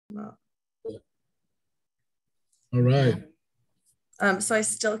No. All right. So I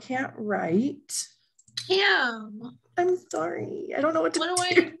still can't write. Cam. I'm sorry. I don't know what to do. What do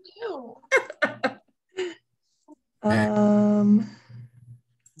I do?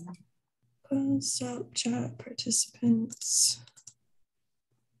 Stop chat participants.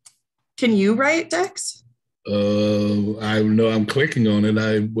 Can you write, Dex? I know I'm clicking on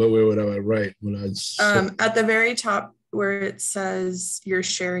it. Where would I write? At the very top where it says you're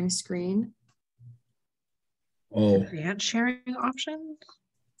sharing screen. Oh. Advanced sharing options?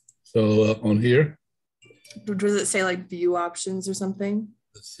 So on here? Does it say like view options or something?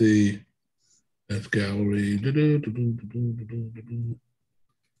 Let's see. That's gallery.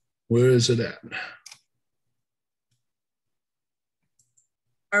 Where is it at?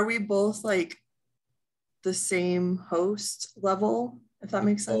 Are we both like the same host level, if that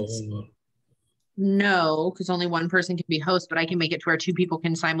makes sense? No, because only one person can be host, but I can make it to where two people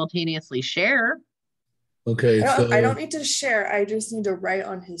can simultaneously share. Okay, I don't need to share. I just need to write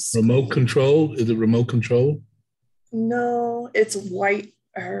on his screen. Remote control? Is it remote control? No, it's white,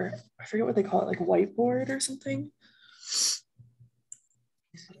 or I forget what they call it, like whiteboard or something.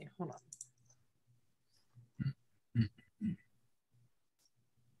 Hold on.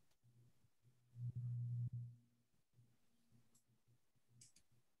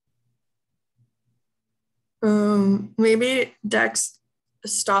 Maybe Dex,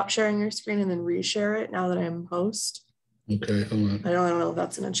 stop sharing your screen and then reshare it now that I'm host. Okay, hold on. I don't know if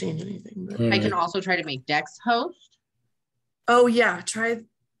that's going to change anything. But I can also try to make Dex host. Oh, yeah. Try.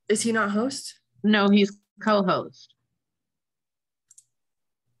 Is he not host? No, he's co-host.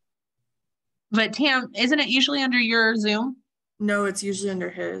 But Tam, isn't it usually under your Zoom? No, it's usually under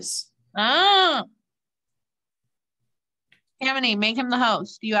his. Oh. Tammany, make him the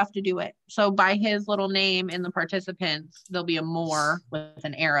host. You have to do it. So by his little name in the participants, there'll be a more with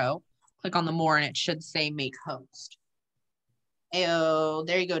an arrow. Click on the more and it should say make host. Oh,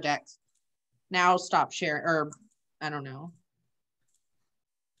 there you go, Dex. Now stop sharing, or I don't know.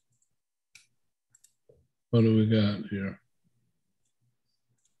 What do we got here?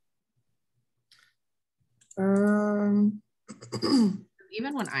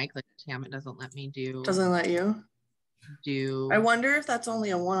 Even when I click Tam, it doesn't let me do. Doesn't let you? Do. I wonder if that's only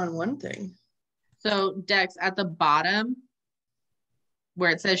a one-on-one thing. So Dex, at the bottom,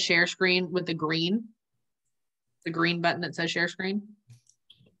 where it says share screen with the green button that says share screen.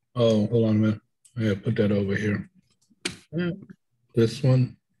 Oh, hold on a minute. I gotta put that over here. This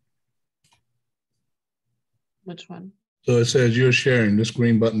one. Which one? So it says you're sharing, this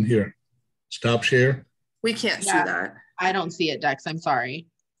green button here. Stop share. We can't see that. I don't see it, Dex. I'm sorry.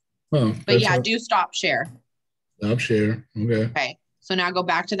 Oh, but yeah, do stop share. Stop share. Okay. Okay. So now go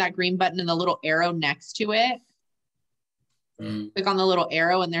back to that green button and the little arrow next to it. Click on the little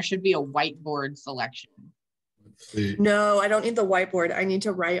arrow and there should be a whiteboard selection. Let's see. No, I don't need the whiteboard. I need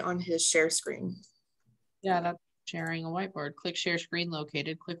to write on his share screen. Yeah, that's sharing a whiteboard. Click share screen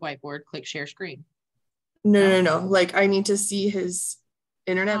located. Click whiteboard. Click share screen. No. Like I need to see his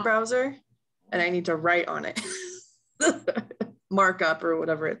internet browser and I need to write on it. Markup or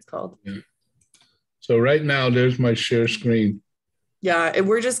whatever it's called. Yeah. So right now there's my share screen. Yeah,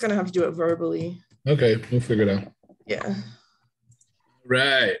 we're just gonna have to do it verbally. Okay, we'll figure it out. Yeah.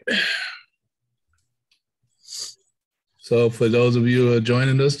 Right. So for those of you who are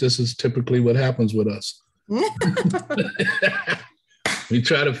joining us, this is typically what happens with us. We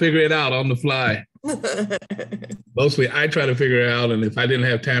try to figure it out on the fly. Mostly I try to figure it out, and if I didn't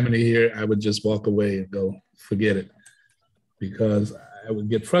have Tammany here, I would just walk away and go, forget it, because I would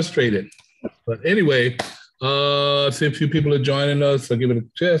get frustrated. But anyway, see a few people are joining us. I'll give it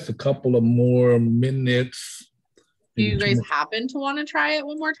just a couple of more minutes. Do you guys happen to want to try it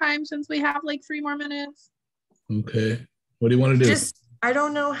one more time since we have like 3 more minutes? Okay. What do you want to do? I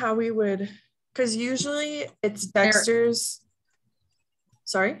don't know how we would, because usually it's Dexter's.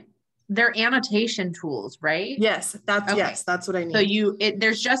 Sorry? They're annotation tools, right? Yes, that's what I need. So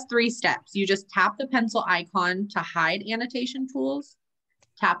there's just 3 steps. You just tap the pencil icon to hide annotation tools.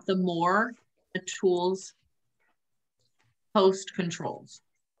 Tap the more, the tools, post controls.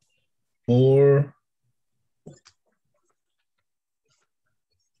 More.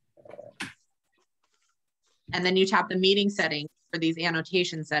 And then you tap the meeting settings for these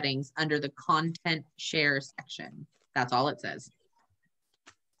annotation settings under the content share section. That's all it says.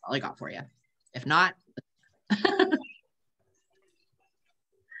 All I got for you. If not.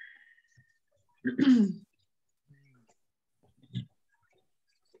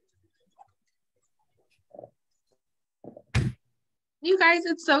 You guys,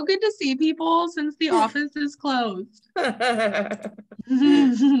 it's so good to see people since the office is closed.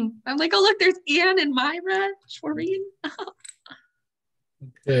 I'm like, oh, look, there's Anne and Myra Shoreen.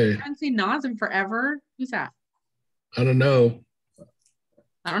 Okay. I haven't seen Nas in forever. Who's that? I don't know.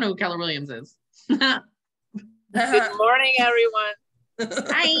 I don't know who Keller Williams is. Good morning, everyone.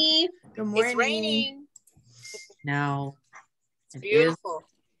 Hi. Good morning. It's raining. No. It's beautiful.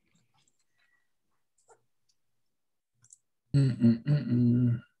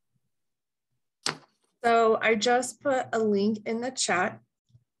 So I just put a link in the chat.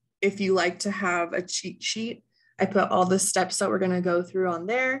 If you like to have a cheat sheet, I put all the steps that we're going to go through on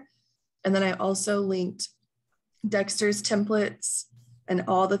there. And then I also linked Dexter's templates, and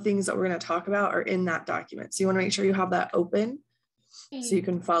all the things that we're going to talk about are in that document. So you want to make sure you have that open so you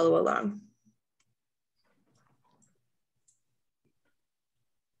can follow along.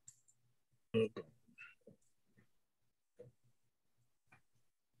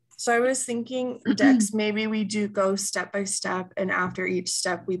 So I was thinking, Dex, maybe we do go step by step, and after each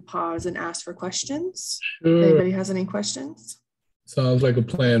step we pause and ask for questions. Sure. Anybody has any questions? Sounds like a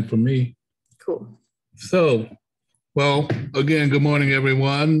plan for me. Cool. So, well, again, good morning,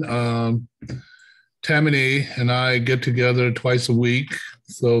 everyone. Tammany and I get together twice a week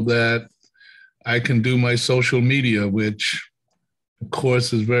so that I can do my social media, which, of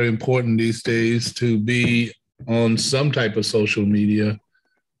course, is very important these days to be on some type of social media.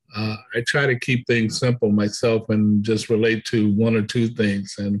 I try to keep things simple myself and just relate to one or two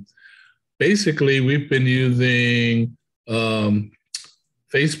things. And basically, we've been using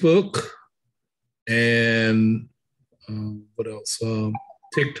Facebook and what else?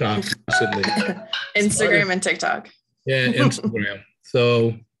 TikTok recently. Instagram and TikTok. Yeah, Instagram.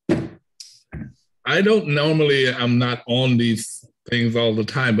 So I'm not on these things all the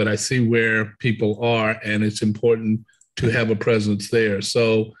time, but I see where people are, and it's important to have a presence there.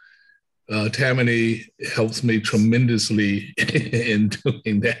 So Tammany helps me tremendously in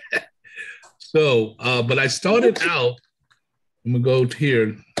doing that. So, but I started out, I'm gonna go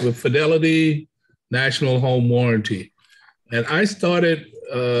here, with Fidelity National Home Warranty. And I started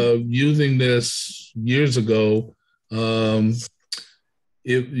using this years ago.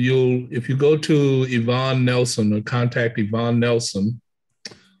 If you go to Yvonne Nelson or contact Yvonne Nelson,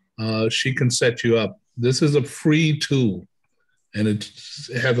 she can set you up. This is a free tool, and it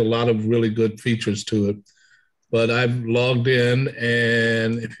has a lot of really good features to it. But I've logged in,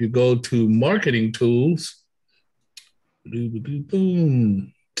 and if you go to marketing tools,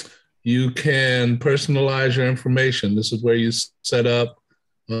 boom, you can personalize your information. This is where you set up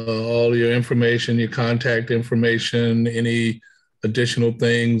all your information, your contact information, any additional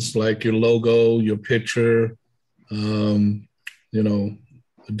things like your logo, your picture,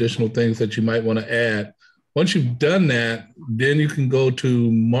 additional things that you might want to add. Once you've done that, then you can go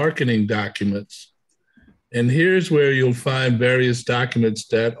to marketing documents. And here's where you'll find various documents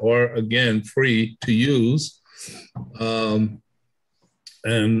that are, again, free to use.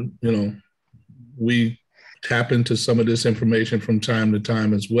 We tap into some of this information from time to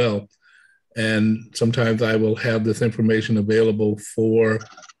time as well. And sometimes I will have this information available for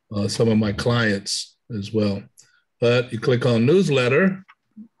some of my clients as well. But you click on newsletter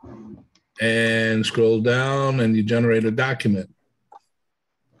and scroll down, and you generate a document.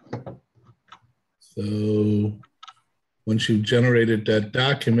 So once you've generated that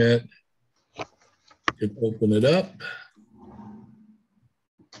document, you can open it up,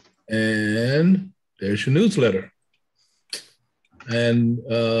 and there's your newsletter. And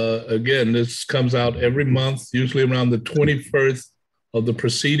again, this comes out every month, usually around the 21st of the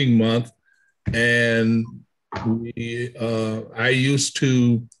preceding month. And I used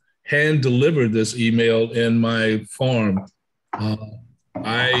to hand deliver this email in my farm.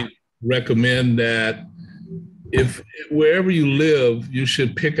 I recommend that if wherever you live, you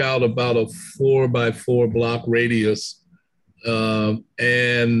should pick out about a 4x4 block radius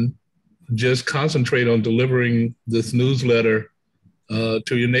and just concentrate on delivering this newsletter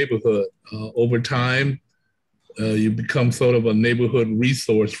to your neighborhood. Over time, you become sort of a neighborhood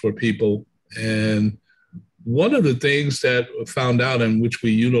resource for people. And one of the things that I found out, and which we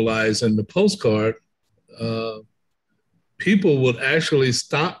utilize in the postcard, people would actually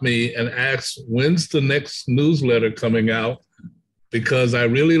stop me and ask, when's the next newsletter coming out? Because I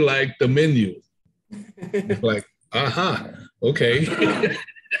really like the menu. It's like, okay.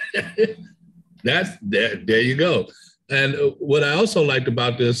 There you go. And what I also liked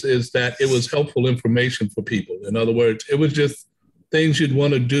about this is that it was helpful information for people. In other words, it was just things you'd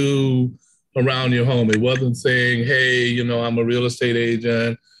want to do around your home. It wasn't saying, hey, I'm a real estate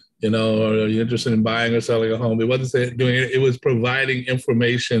agent, or are you interested in buying or selling a home? It wasn't saying, doing it. It was providing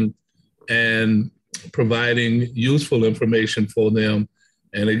information and providing useful information for them.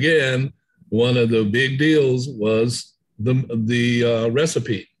 And again, one of the big deals was the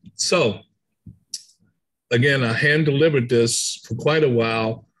recipe. So again, I hand delivered this for quite a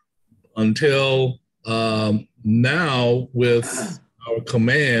while until now with our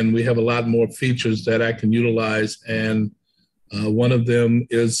command, we have a lot more features that I can utilize. And one of them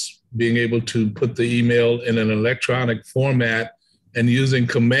is being able to put the email in an electronic format and using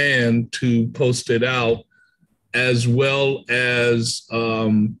command to post it out, as well as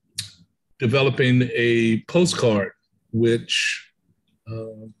developing a postcard, which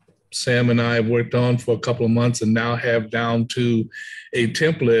Sam and I have worked on for a couple of months and now have down to a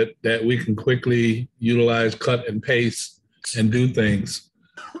template that we can quickly utilize, cut and paste, and do things.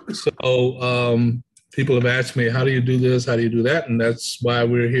 So people have asked me, how do you do this? How do you do that? And that's why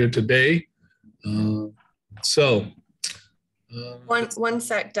we're here today. One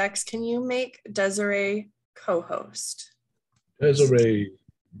sec, Dex, can you make Desiree co-host? Desiree,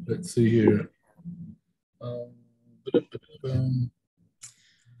 let's see here.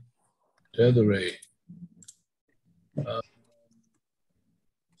 Desiree.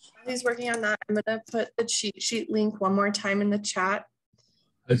 He's working on that. I'm gonna put the cheat sheet link one more time in the chat.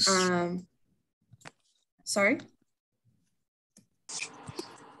 Sorry.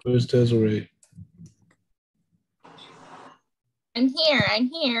 Where's Desiree? I'm here. I'm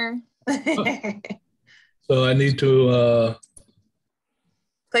here. So I need to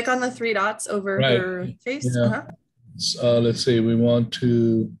click on the three dots over her face. Yeah. Let's see. We want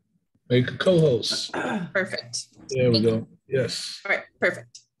to make a co-host. Perfect. There we go. Yes. All right.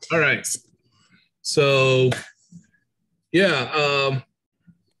 Perfect. All right. So, yeah.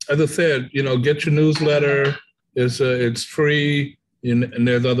 As I said, get your newsletter. It's free, and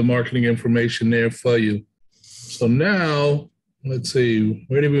there's other marketing information there for you. So now, let's see.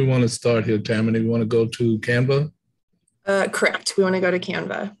 Where do we want to start here, Tammany? We want to go to Canva? Correct. We want to go to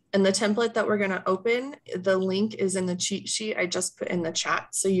Canva. And the template that we're going to open, the link is in the cheat sheet I just put in the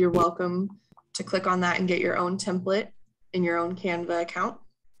chat. So you're welcome to click on that and get your own template in your own Canva account.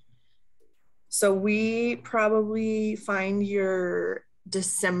 So we probably find your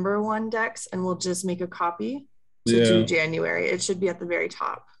December one, Dex, and we'll just make a copy to do January. It should be at the very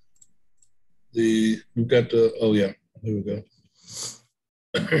top. We've got the, oh yeah, there we go.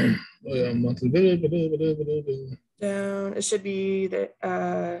 Down, it should be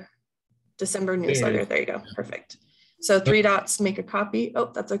the December newsletter. There you go. Perfect. So three dots, make a copy.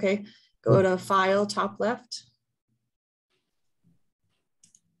 Oh, that's okay. Go to file, top left.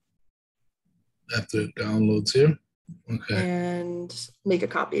 After it downloads here. Okay. And make a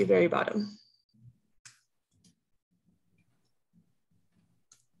copy, very bottom.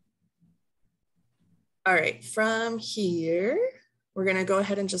 All right, from here, we're gonna go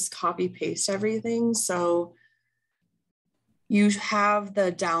ahead and just copy paste everything. So you have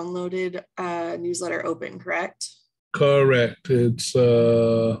the downloaded newsletter open, correct? Correct. It's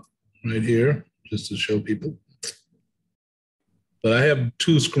right here, just to show people. But I have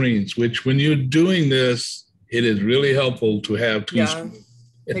two screens, which when you're doing this, it is really helpful to have two screens.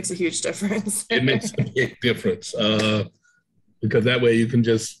 It makes a huge difference. It makes a big difference because that way you can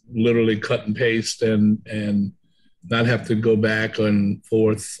just literally cut and paste and not have to go back and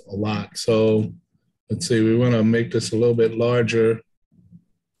forth a lot. So let's see, we want to make this a little bit larger.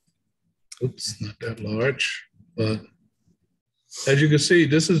 Oops, not that large, but as you can see,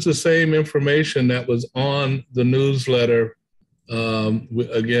 this is the same information that was on the newsletter.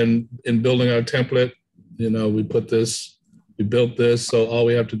 Again, in building our template, we put this, we built this, so all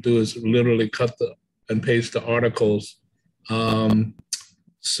we have to do is literally cut and paste the articles.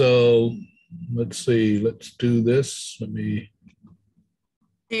 So let's see, let's do this. Do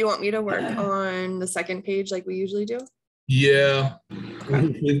you want me to work on the second page like we usually do? Yeah,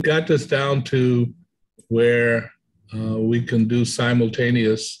 we've got this down to where we can do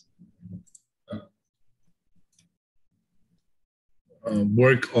simultaneous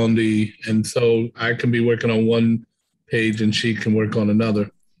work on and so I can be working on one page and she can work on another.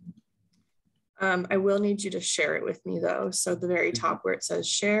 I will need you to share it with me though. So at the very top where it says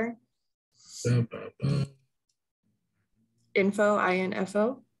share. Info,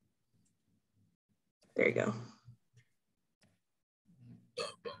 I-N-F-O. There you go.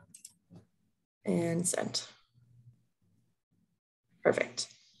 And send. Perfect.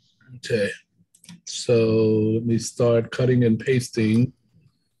 Okay. So let me start cutting and pasting.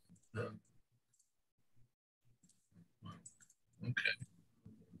 Okay.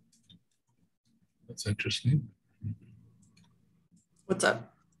 That's interesting. What's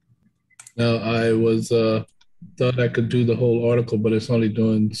up? Now I was thought I could do the whole article, but it's only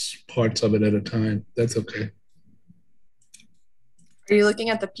doing parts of it at a time. That's okay. Are you looking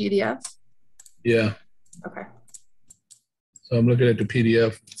at the PDF? Yeah. Okay. So I'm looking at the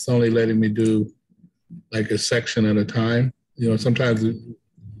PDF. It's only letting me do like a section at a time. You know, sometimes.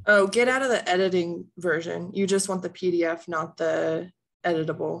 Oh, get out of the editing version. You just want the PDF, not the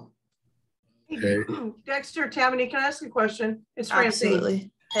editable. Okay. Dexter, Tammany, can I ask a question? It's Francine.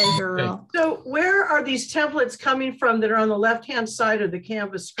 Absolutely. Hey, girl. So where are these templates coming from that are on the left-hand side of the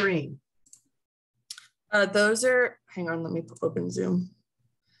Canvas screen? Those are, hang on, let me open Zoom.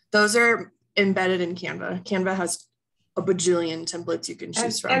 Those are embedded in Canva. Canva has a bajillion templates you can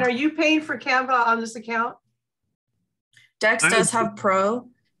choose from. And are you paying for Canva on this account? Dex does have Pro.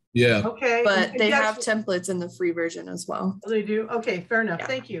 Yeah. Okay. But they have templates in the free version as well. Oh, they do? Okay, fair enough. Yeah.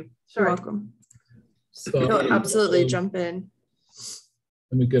 Thank you. Sorry. You're welcome. So, no, absolutely jump in.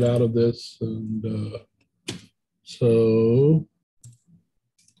 Let me get out of this. And so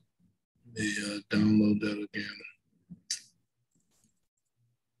let me download that again.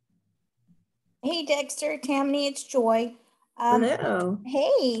 Hey, Dexter, Tammany, it's Joy. Hello.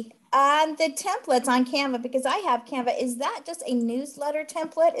 Hey, the templates on Canva, because I have Canva, is that just a newsletter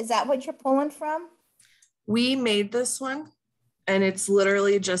template? Is that what you're pulling from? We made this one, and it's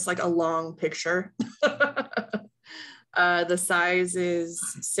literally just like a long picture. The size is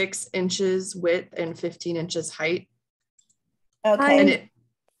 6 inches width and 15 inches height. Okay.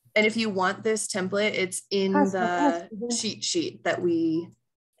 And if you want this template, it's in the cheat sheet that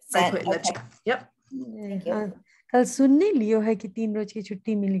I put in the chat. Yep. Thank you. कल सुनने लियो है कि 3 रोज की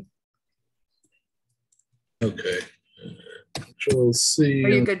छुट्टी मिली. Okay. Control C. Are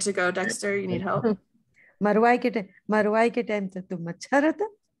you good to go, Dexter? You need help? मरवाई के time तो तुम अच्छा रहता.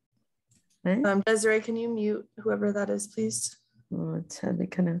 Desiree, can you mute whoever that is, please? अच्छा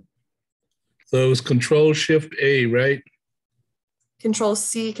देखा ना. So it was Control Shift A, right? Control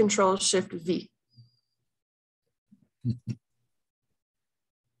C, Control Shift V.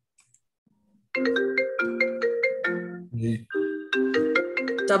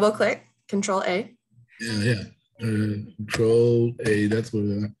 Double click, Control A. Yeah. Control A, that's what it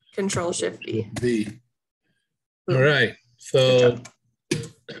is. Control Shift V. V. All right. So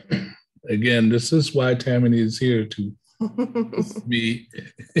again, this is why Tammany is here to be,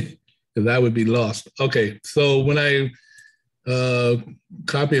 because I would be lost. Okay. So when I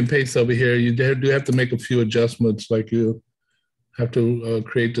copy and paste over here, you do have to make a few adjustments, like you have to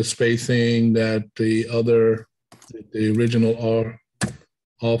create the spacing that the original are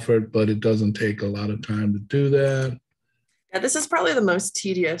offered, but it doesn't take a lot of time to do that. Yeah, this is probably the most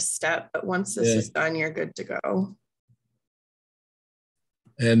tedious step, but once this is done, you're good to go.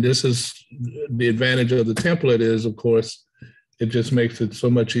 And this is the advantage of the template is, of course, it just makes it so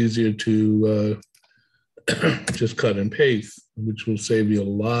much easier to just cut and paste, which will save you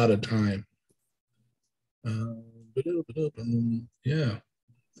a lot of time. Yeah,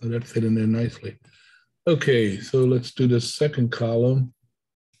 so that fit in there nicely. Okay, so let's do the second column.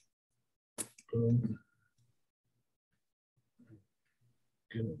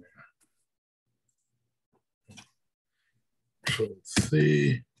 Get in there. Control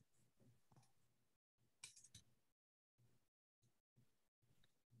C.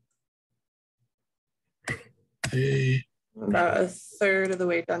 A. About a third of the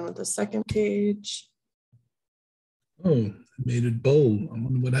way done with the second page. Oh, it made it bold. I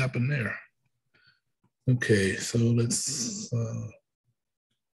wonder what happened there. Okay, so let's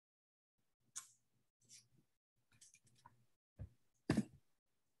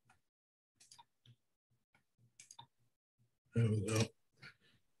there we go.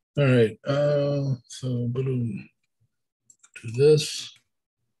 All right, so boom, do this.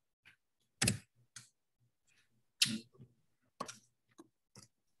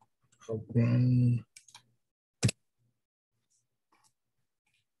 Outgrown.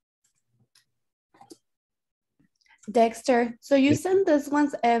 Dexter, so you send this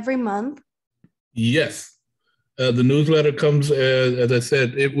ones every month? Yes. The newsletter comes, as I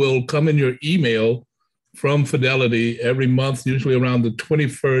said, it will come in your email from Fidelity every month, usually around the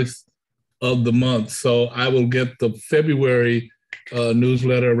 21st of the month. So I will get the February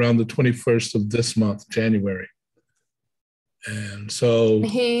newsletter around the 21st of this month, January. And so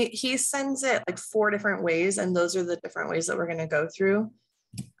he sends it like 4 different ways, and those are the different ways that we're going to go through.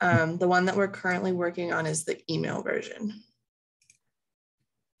 The one that we're currently working on is the email version.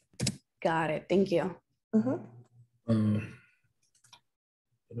 Got it. Thank you.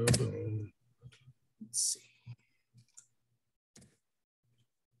 Let's see.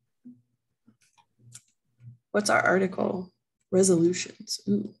 What's our article? Resolutions.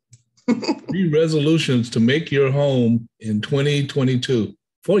 Ooh. 3 resolutions to make your home in 2022,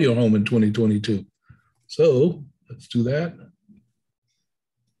 for your home in 2022. So let's do that.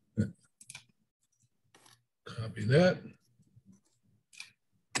 Copy that.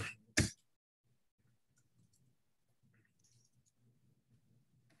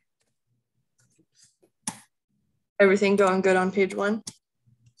 Everything going good on page 1?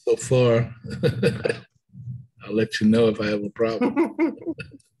 So far, I'll let you know if I have a problem.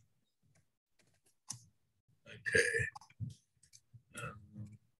 Okay.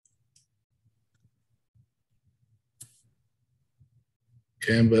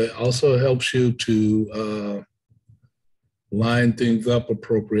 Canva also helps you to line things up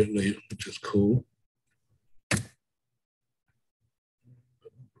appropriately, which is cool.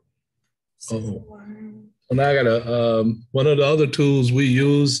 Oh, and I got one of the other tools we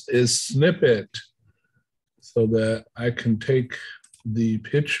use is Snippet, so that I can take the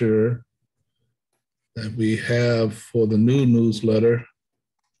picture that we have for the new newsletter.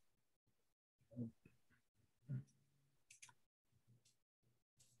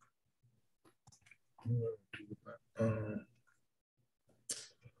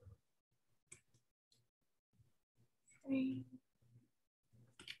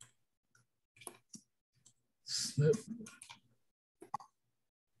 Snip.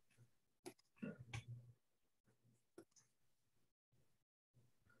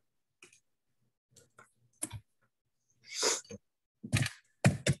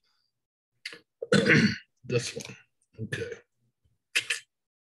 This one. Okay.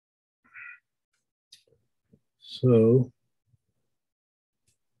 So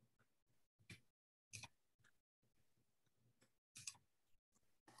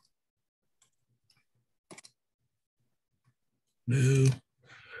new.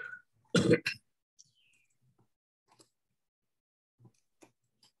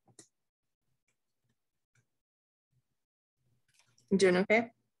 You doing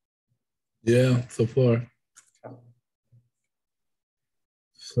okay? Yeah, so far.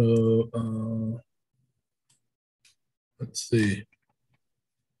 So let's see.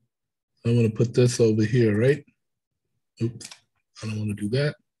 I want to put this over here, right? Oops, I don't want to do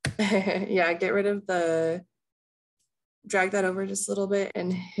that. Yeah, get rid of the, drag that over just a little bit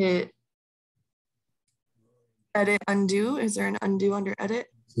and hit edit undo. Is there an undo under edit?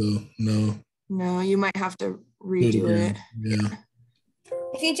 So no. No, you might have to Do redo it. Yeah.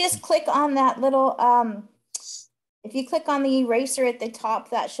 If you just click on that little, if you click on the eraser at the top,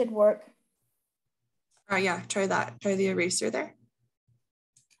 that should work. Oh yeah, try that. Try the eraser there.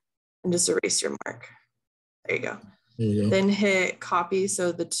 And just erase your mark. There you go. There we go. Then hit copy.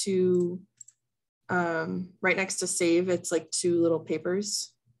 So the two, right next to save, it's like 2 little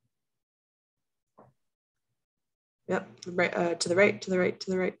papers. Yep, right, to the right, to the right, to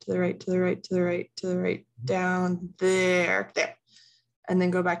the right, to the right, to the right, to the right, to the right, down there. And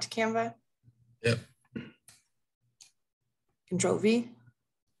then go back to Canva. Yep. Control V.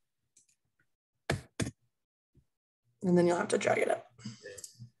 And then you'll have to drag it up.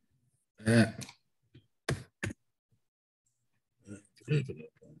 There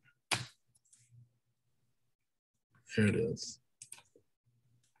it is.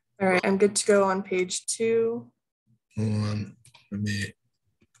 All right, I'm good to go on page 2. Hold on. Let me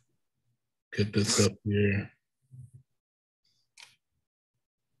get this up here.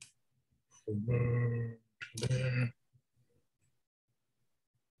 Over to there.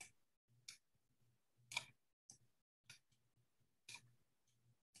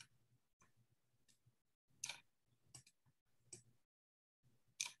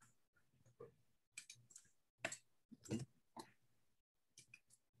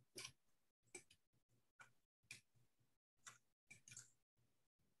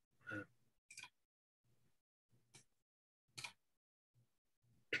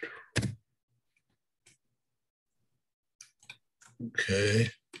 Okay.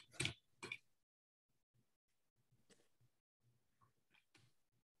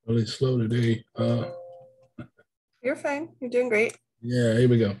 Really slow today. You're fine. You're doing great. Yeah, here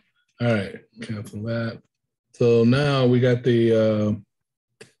we go. All right, cancel that. So now we got the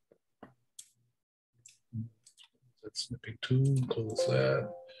snipping tool, close that.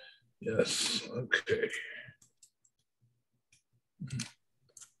 Yes, okay.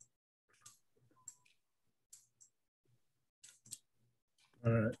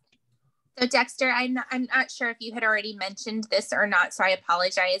 All right. So Dexter, I'm not sure if you had already mentioned this or not, so I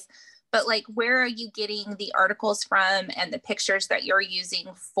apologize. But like, where are you getting the articles from and the pictures that you're using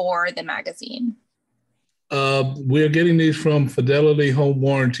for the magazine? We're getting these from Fidelity Home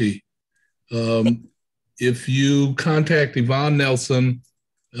Warranty. If you contact Yvonne Nelson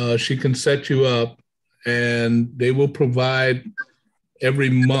she can set you up, and they will provide every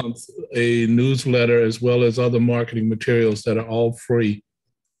month a newsletter as well as other marketing materials that are all free.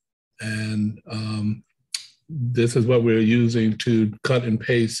 And this is what we're using to cut and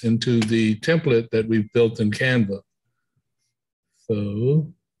paste into the template that we've built in Canva.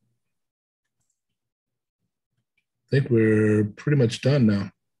 So I think we're pretty much done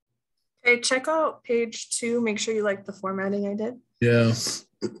now. Okay, check out page 2. Make sure you like the formatting I did. Yeah.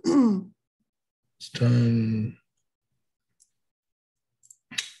 It's done.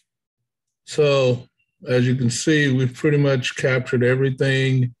 So as you can see, we've pretty much captured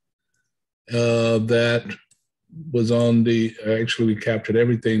everything that was on the, actually we captured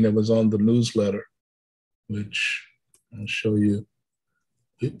everything that was on the newsletter, which I'll show you.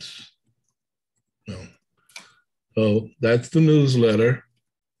 Oops. No. So that's the newsletter,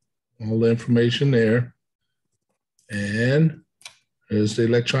 all the information there. And there's the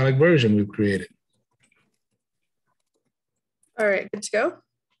electronic version we've created. All right, good to go.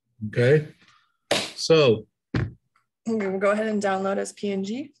 Okay. So we'll go ahead and download as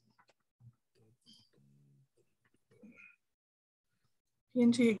PNG.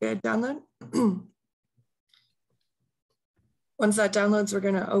 PNG, good, download. Once that downloads, we're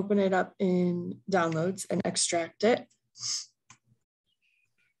gonna open it up in downloads and extract it.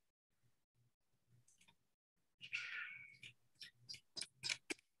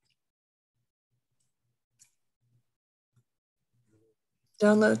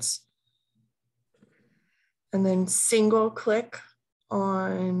 Downloads. And then single click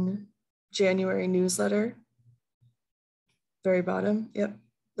on January newsletter. Very bottom, yep.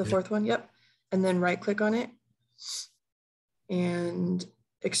 The fourth one, yep. And then right click on it and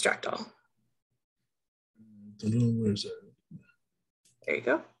extract all. Where is it? There you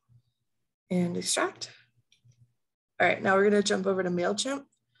go. And extract. All right, now we're gonna jump over to MailChimp.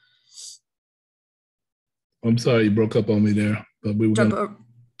 I'm sorry you broke up on me there, but we were jump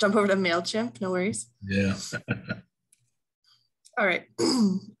over to MailChimp, no worries. Yeah. All right,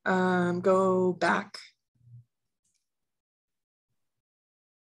 go back.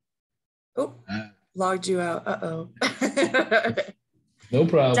 Oh, logged you out, uh-oh. No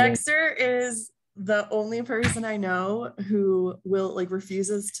problem. Dexter is the only person I know who will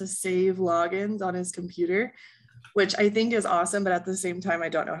refuses to save logins on his computer, which I think is awesome, but at the same time, I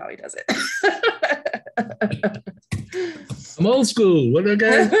don't know how he does it. I'm old school. What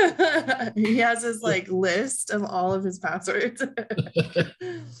again? He has his list of all of his passwords.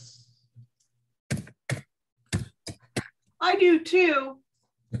 I do too.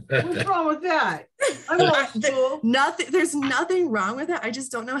 What's wrong with that? I'm old school. There's nothing wrong with it. I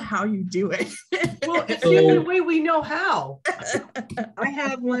just don't know how you do it. Well, it's the only way we know how. I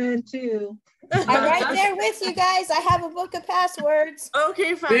have one too. I'm right there with you guys. I have a book of passwords.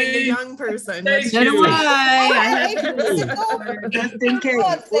 Okay, fine. The young person. Thank So do you. I. Just in case.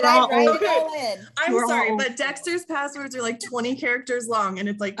 that I write it all in. I'm We're sorry, all- but Dexter's passwords are 20 characters long, and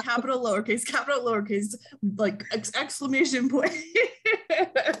it's capital, lowercase, exclamation point.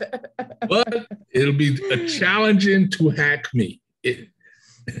 But it'll be challenging to hack me.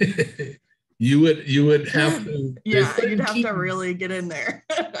 You would have to. Yeah, you'd have to really get in there.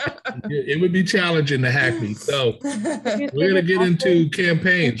 It would be challenging to hack me. So we're gonna get into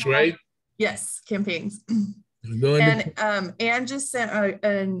campaigns, right? Yes, campaigns. And Anne just sent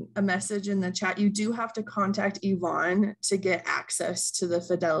a message in the chat. You do have to contact Yvonne to get access to the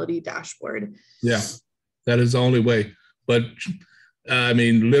Fidelity dashboard. yeah, that is the only way. But I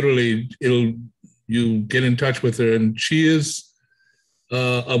mean, literally, you get in touch with her, and she is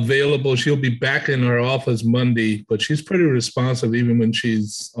available. She'll be back in her office Monday, but she's pretty responsive even when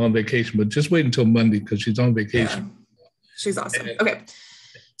she's on vacation. But just wait until Monday because she's on vacation. Yeah. She's awesome. Okay.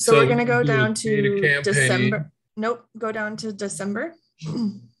 So we're going to go down to December. Nope. Go down to December.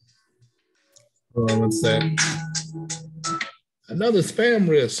 What's that? Another spam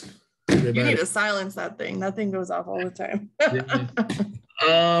risk. You need to silence that thing. That thing goes off all the time.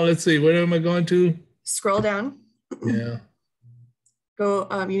 Let's see. Where am I going to? Scroll down. Yeah. Go.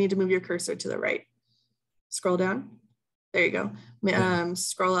 You need to move your cursor to the right. Scroll down. There you go.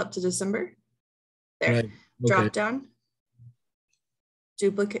 Scroll up to December. There. Right. Okay. Drop down.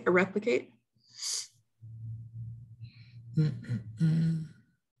 Duplicate or replicate. Can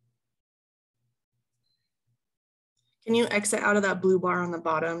you exit out of that blue bar on the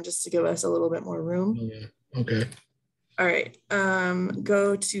bottom just to give us a little bit more room? Yeah. Okay. All right.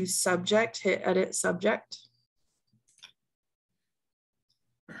 Go to subject, hit edit subject.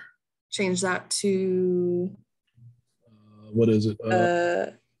 Change that to what is it?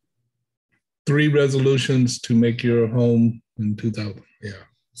 3 resolutions to make your home in 2000. Yeah.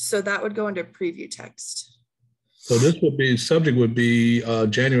 So that would go under preview text. So this would be, subject would be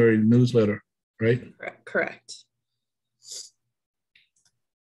January newsletter, right? Correct.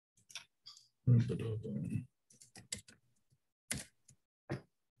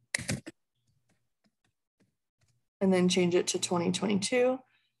 And then change it to 2022.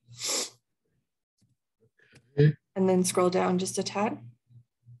 Okay. And then scroll down just a tad.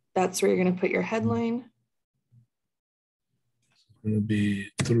 That's where you're going to put your headline. It's going to be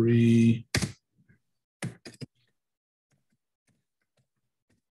 3.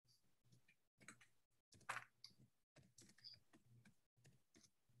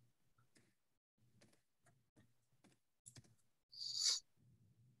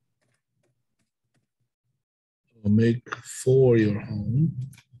 Make 4 your home.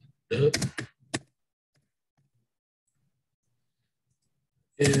 Yep.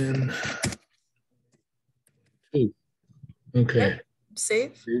 And 2. Okay. Yep.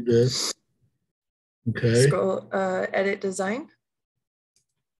 Save. Do this. Okay. Scroll, edit design.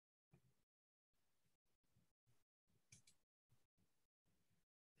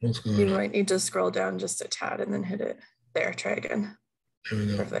 What's going You on? might need to scroll down just a tad and then hit it. There, try again. There we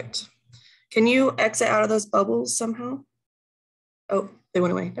go. Perfect. Can you exit out of those bubbles somehow? Oh, they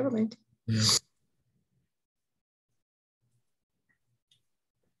went away. Never mind. Yeah.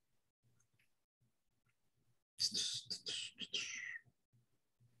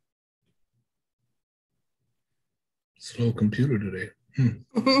 Slow computer today.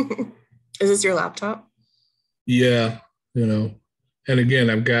 Is this your laptop? Yeah, you know. And again,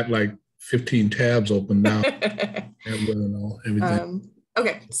 I've got like 15 tabs open now. Everything.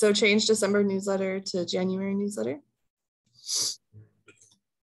 Okay, so change December newsletter to January newsletter.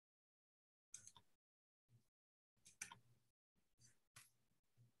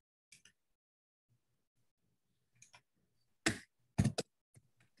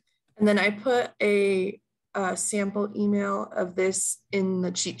 And then I put a sample email of this in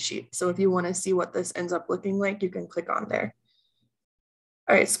the cheat sheet. So if you want to see what this ends up looking like, you can click on there.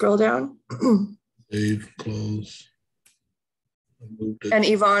 All right, scroll down. Save, close. And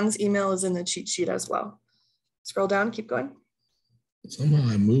Yvonne's email is in the cheat sheet as well. Scroll down, keep going.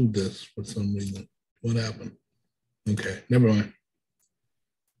 Somehow I moved this for some reason. What happened? Okay, never mind.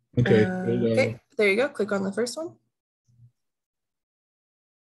 Okay. Okay, there you go. Click on the first one.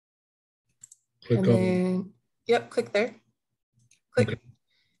 Click and on. Then, yep, click there. Click. Okay.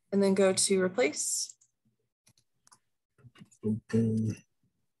 And then go to replace. Boom.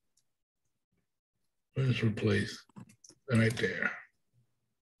 Where's replace? Right there.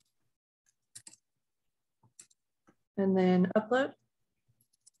 And then upload.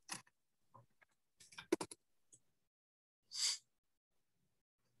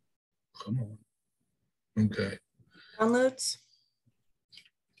 Come on. Okay. Downloads.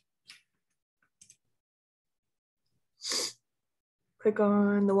 Click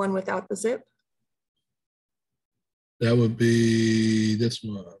on the one without the zip. That would be this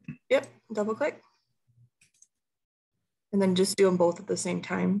one. Yep, double click. And then just do them both at the same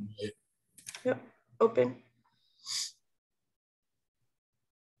time. Right. Yep, open.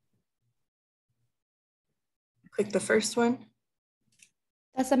 Click the first one.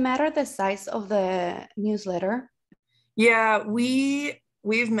 Does it matter the size of the newsletter? Yeah, we've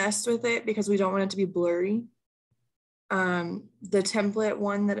messed with it because we don't want it to be blurry. The template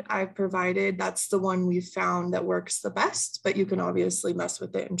one that I've provided, that's the one we've found that works the best, but you can obviously mess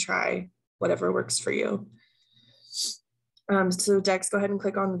with it and try whatever works for you. So Dex, go ahead and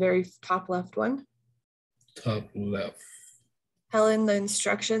click on the very top left one. Top left. Helen, the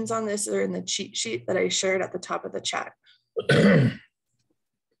instructions on this are in the cheat sheet that I shared at the top of the chat. So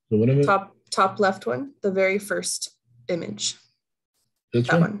whatever. Top left one, the very first image. This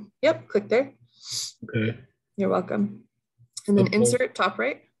That one? one. Yep, click there. Okay. You're welcome. And then Okay. insert top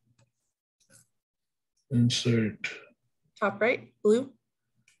right. Insert. Top right, blue.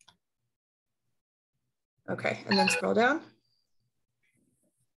 Okay, and then scroll down.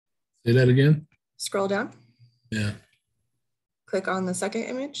 Say that again? Scroll down. Yeah. Click on the second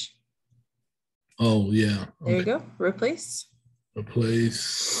image. Oh, yeah. There you go. Replace.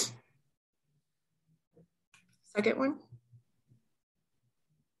 Replace. Second one.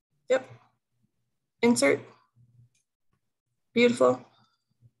 Yep. Insert. Beautiful.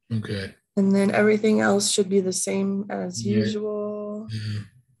 Okay. And then everything else should be the same as Yeah. usual. Yeah.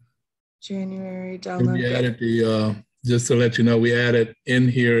 January And download. we Good. added the, just to let you know, we added in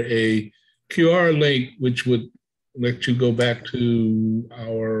here a QR link, which would let you go back to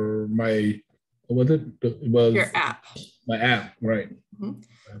what was it? It was Your app. my app, right. Mhm.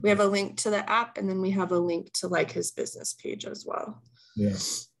 We have a link to the app, and then we have a link to like his business page as well. Yeah.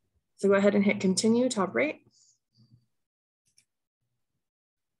 So go ahead and hit continue, top right.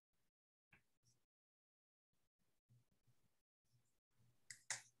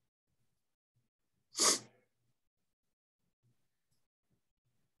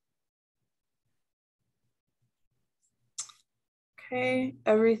 Okay,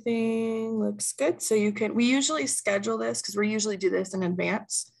 everything looks good. So we usually schedule this because we usually do this in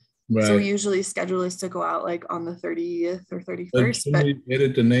advance. Right. So we usually schedule this to go out like on the 30th or 31st. Can we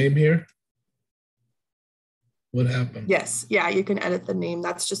edit the name here? What happened? Yes, yeah, you can edit the name.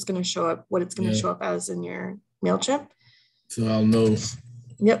 That's just going to show up what it's going to show up as in your MailChimp. So I'll know.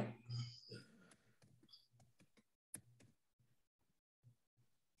 Yep.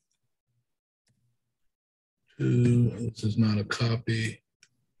 This is not a copy.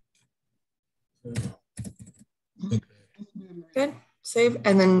 Okay. Good. Save.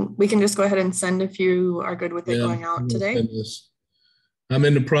 And then we can just go ahead and send if you are good with it going out today. I'm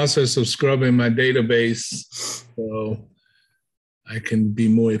in the process of scrubbing my database so I can be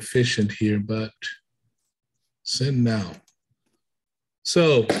more efficient here, but send now.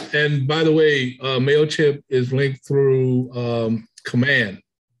 So, and by the way, MailChimp is linked through Command.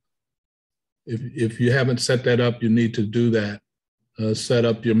 If you haven't set that up, you need to do that. Set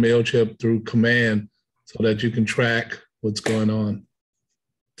up your MailChimp through Command so that you can track what's going on.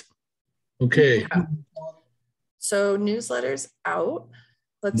 Okay. So newsletters out.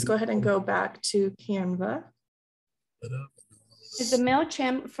 Let's go ahead and go back to Canva. Is the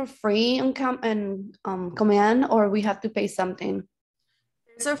MailChimp for free on Command, or we have to pay something?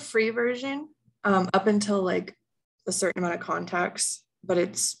 There's a free version up until like a certain amount of contacts, but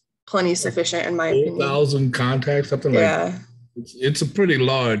it's plenty sufficient in my opinion. 4,000 contacts, something like that. It's a pretty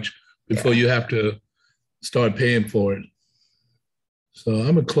large before you have to start paying for it. So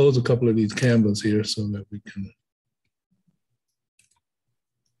I'm gonna close a couple of these canvas here so that we can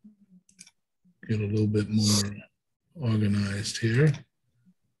get a little bit more organized here.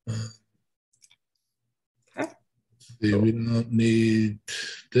 Okay. See, we don't need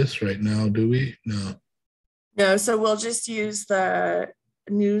this right now, do we? No. No, so we'll just use the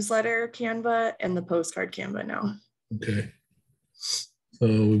newsletter Canva and the postcard Canva now. Okay. So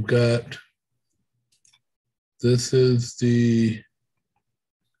we've got, this is the.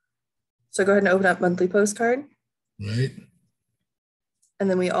 So go ahead and open up monthly postcard. Right. And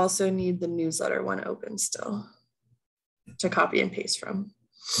then we also need the newsletter one open still to copy and paste from.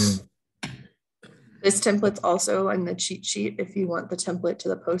 Yeah. This template's also in the cheat sheet. If you want the template to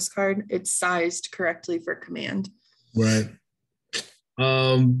the postcard, it's sized correctly for Command. Right.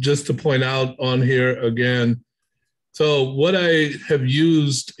 Just to point out on here again, so what I have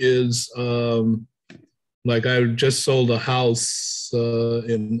used is like I just sold a house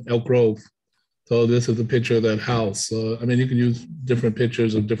in Elk Grove. So this is a picture of that house. I mean, you can use different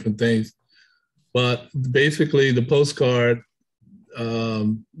pictures of different things, but basically the postcard,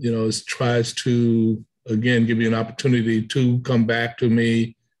 you know, tries to, again, give you an opportunity to come back to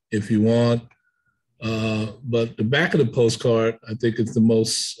me if you want. But the back of the postcard, I think, is the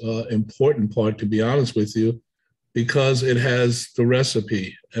most important part, to be honest with you, because it has the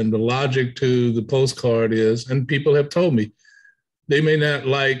recipe. And the logic to the postcard is, and people have told me, they may not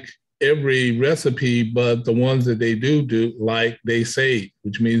like every recipe, but the ones that they do like, they save,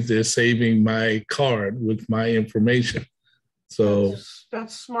 which means they're saving my card with my information. So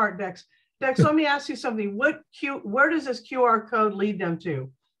that's smart, Dex. Dex, let me ask you something. Where does this QR code lead them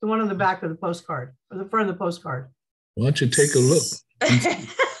to? The one on the back of the postcard, or the front of the postcard? Why don't you take a look?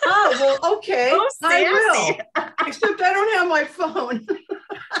 Oh, well, okay. Oh, I will. Except I don't have my phone.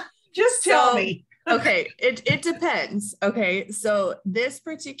 Just tell me. Okay, it depends. Okay, so this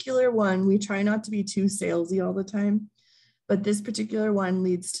particular one, we try not to be too salesy all the time, but this particular one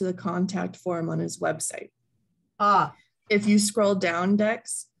leads to the contact form on his website. If you scroll down,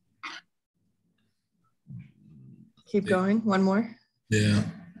 Dex, keep going, one more. Yeah.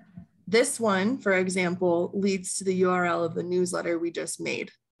 This one, for example, leads to the URL of the newsletter we just made.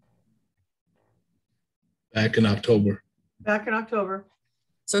 Back in October. Back in October.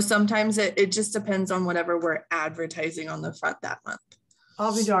 So sometimes it just depends on whatever we're advertising on the front that month.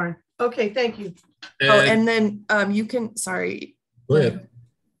 I'll be darned. Okay, thank you. And then you can, sorry. Go ahead.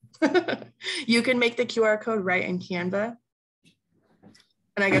 You can make the QR code right in Canva.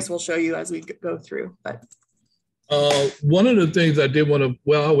 And I guess we'll show you as we go through. But one of the things I did want to,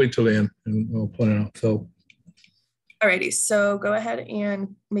 well, I'll wait till the end and I'll point it out. So. Alrighty, so go ahead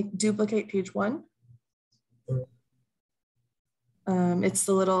and duplicate page 1. It's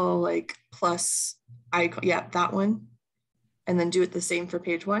the little like plus icon, yeah, that one. And then do it the same for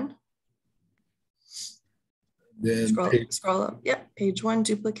page 1. Then Scroll up. Yep. Page 1,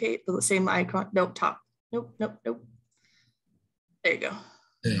 duplicate the same icon. Nope, top. Nope. There you go.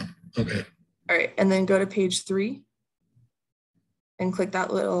 Yeah. Okay. All right. And then go to page 3 and click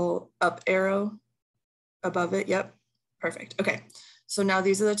that little up arrow above it. Yep. Perfect. Okay. So now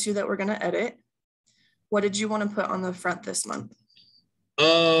these are the 2 that we're going to edit. What did you want to put on the front this month?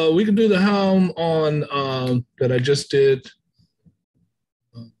 We can do the helm on that I just did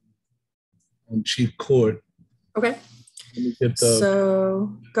on Chief Court. Okay.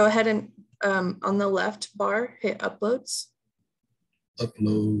 So go ahead and on the left bar, hit uploads.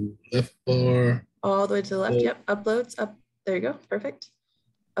 Upload, left bar. All the way to the left. Yep. Uploads. Up. There you go. Perfect.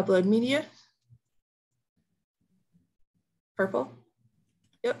 Upload media. Purple.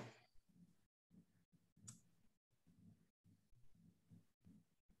 Yep.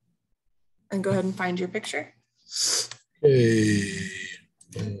 And go ahead and find your picture. Okay.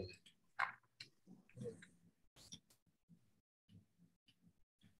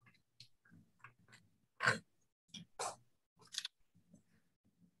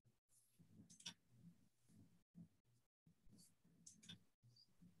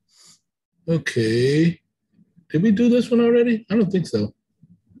 Okay. Did we do this one already? I don't think so.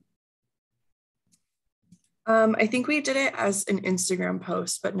 I think we did it as an Instagram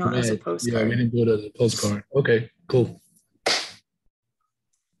post, but not as a postcard. Yeah, we didn't do it as a postcard. Okay, cool. All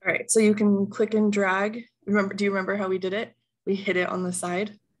right, so you can click and drag. Do you remember how we did it? We hit it on the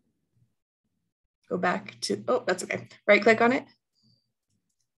side. Go back to, oh, that's okay. Right click on it.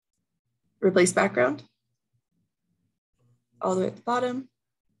 Replace background. All the way at the bottom.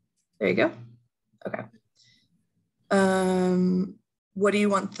 There you go. Okay. What do you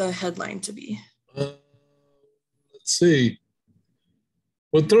want the headline to be? Let's see.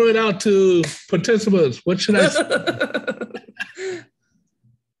 We'll throw it out to participants. What should I say?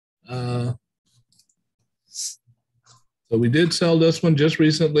 So we did sell this one just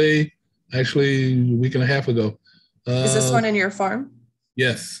recently, actually a week and a half ago. Is this one in your farm?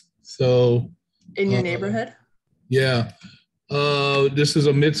 Yes. So in your neighborhood? Yeah. This is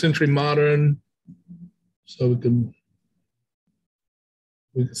a mid-century modern. So we can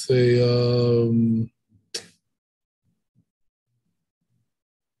say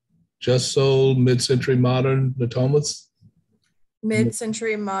just sold mid-century modern Natomas.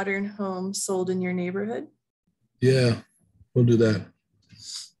 Mid-century modern home sold in your neighborhood? Yeah, we'll do that.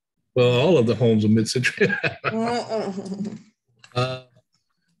 Well, all of the homes are mid-century.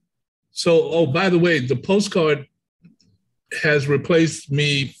 So, by the way, the postcard has replaced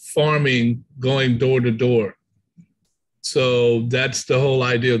me farming, going door to door. So that's the whole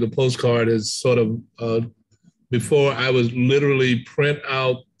idea of the postcard is sort of, before I was literally print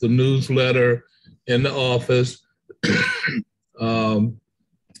out the newsletter in the office,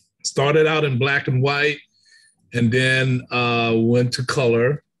 started out in black and white, and then went to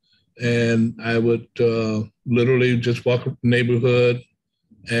color. And I would literally just walk the neighborhood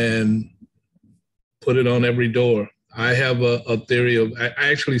and put it on every door. I have a theory of, I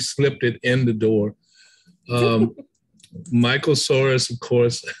actually slipped it in the door. Michael Soros, of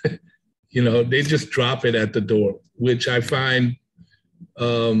course, they just drop it at the door, which I find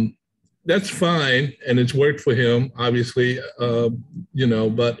that's fine. And it's worked for him, obviously,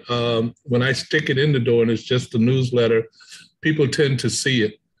 but when I stick it in the door and it's just a newsletter, people tend to see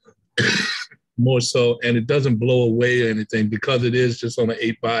it more so, and it doesn't blow away or anything because it is just on an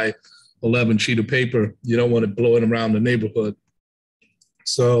 8x11 sheet of paper. You don't want it blowing around the neighborhood.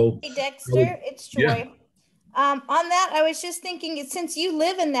 So, hey Dexter, it's Joy. Yeah. On that, I was just thinking, since you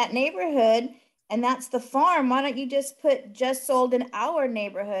live in that neighborhood and that's the farm, why don't you just put just sold in our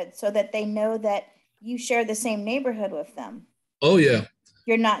neighborhood so that they know that you share the same neighborhood with them? Oh, yeah.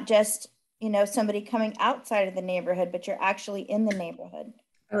 You're not just, somebody coming outside of the neighborhood, but you're actually in the neighborhood.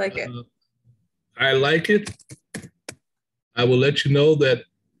 I like it. I like it. I will let you know that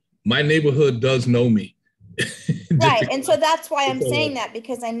my neighborhood does know me. Right. And so that's why I'm saying that,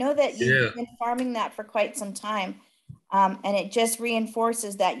 because I know that you've been farming that for quite some time. And it just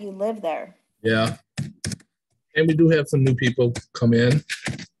reinforces that you live there. Yeah. And we do have some new people come in.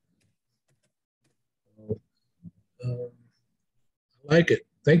 I like it.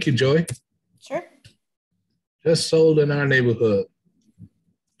 Thank you, Joy. Sure. Just sold in our neighborhood.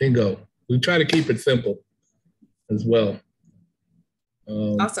 Bingo. We try to keep it simple as well.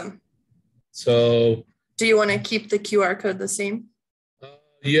 Awesome. So, do you want to keep the QR code the same?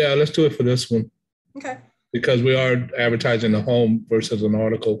 Yeah, let's do it for this one. Okay. Because we are advertising a home versus an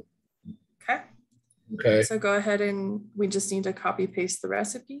article. Okay. Okay. So go ahead and we just need to copy paste the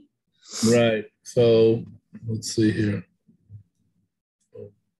recipe. Right. So let's see here.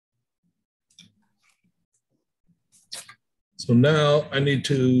 So now I need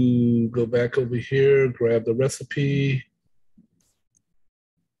to go back over here, grab the recipe.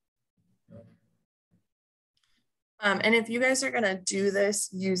 And if you guys are gonna do this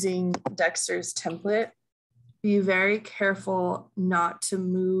using Dexter's template, be very careful not to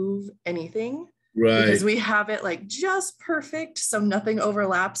move anything. Right. Because we have it like just perfect, so nothing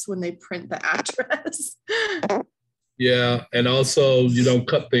overlaps when they print the address. Yeah, and also you don't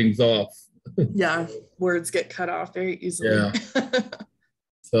cut things off. Yeah, words get cut off very easily. Yeah.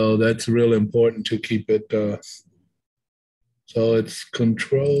 So that's real important to keep it. So it's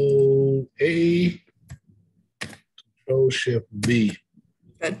Control A, Control Shift V.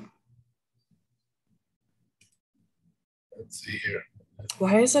 Good. Let's see here.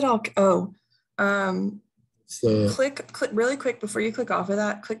 Why is it all? Oh, So click really quick before you click off of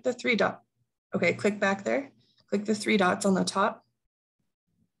that. Click the three dot. Okay, click back there. Click the three dots on the top.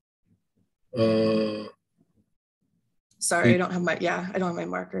 Sorry, I don't have my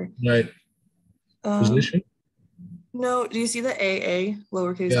marker. Right. Position. No, do you see the AA,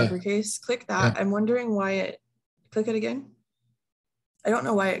 lowercase, uppercase? Click that. I'm wondering why it, click it again. I don't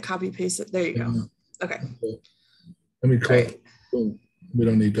know why it copy pasted. There you go. Okay. Let me click. Boom. We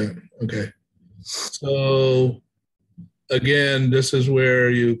don't need that. Okay. So again, this is where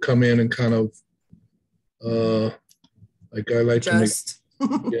you come in and kind of, like I like to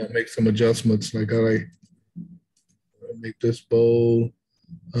make some adjustments. Like I like make this bold.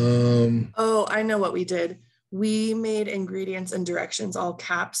 Oh, I know what we did. We made ingredients and directions all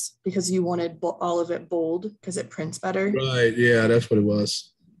caps because you wanted all of it bold because it prints better. Right. Yeah, that's what it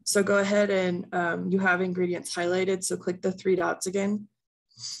was. So go ahead and you have ingredients highlighted. So click the three dots again.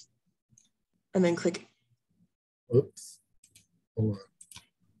 And then click. Oops. Hold on.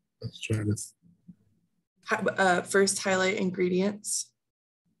 Let's try this. First highlight ingredients.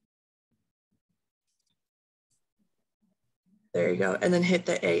 There you go. And then hit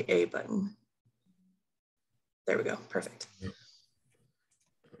the AA button. There we go. Perfect.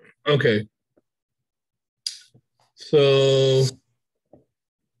 Okay. So.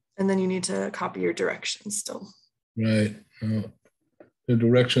 And then you need to copy your directions still. Right. The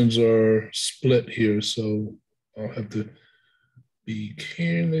directions are split here, so I'll have to be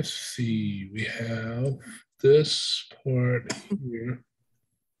careful. Let's see. We have this part here.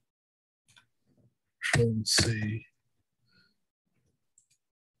 Control C.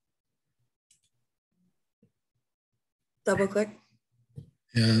 Double click.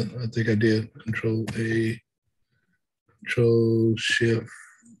 Yeah, I think I did. Control A, Control Shift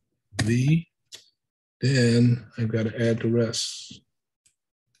V. Then I've got to add the rest.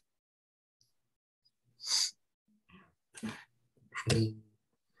 Control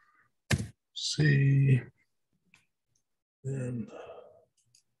C. Then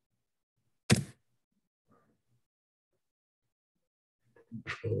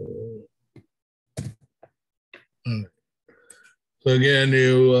Control. All right. So again,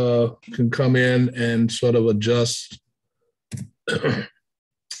 you can come in and sort of adjust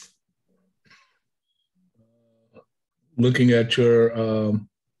looking at your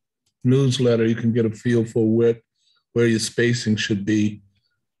newsletter, you can get a feel for where your spacing should be.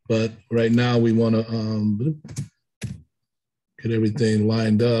 But right now we want to get everything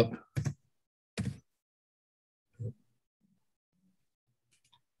lined up.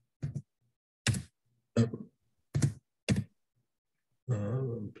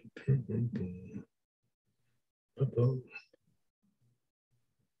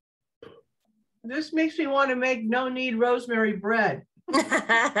 This makes me want to make no knead rosemary bread.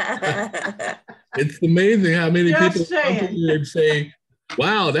 It's amazing how many people come to you and say,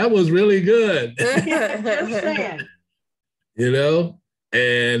 wow, that was really good. Just saying. You know,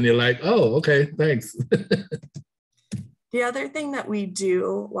 and you're like, oh, okay, thanks. The other thing that we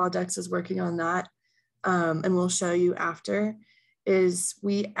do while Dex is working on that, and we'll show you after, is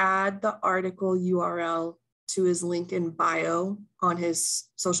we add the article URL to his link in bio on his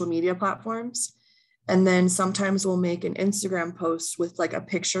social media platforms. And then sometimes we'll make an Instagram post with like a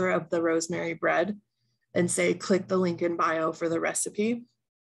picture of the rosemary bread and say, click the link in bio for the recipe.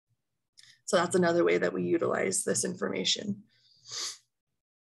 So that's another way that we utilize this information.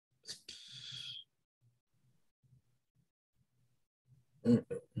 Why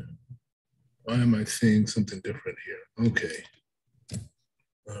am I seeing something different here? Okay.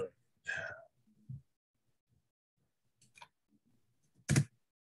 All right.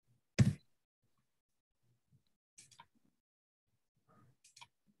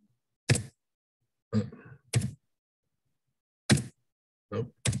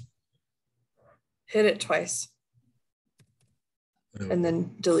 Nope. Hit it twice. And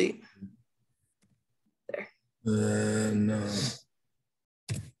then delete. There. And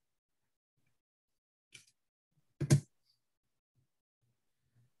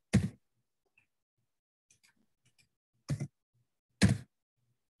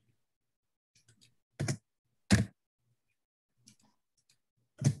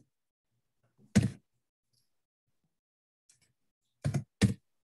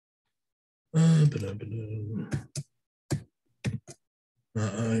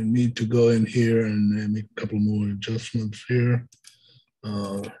I need to go in here and make a couple more adjustments here.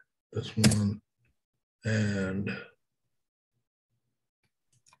 This one and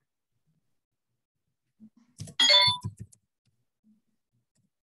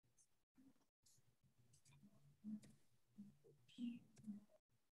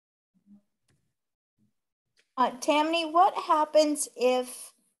Tammany, what happens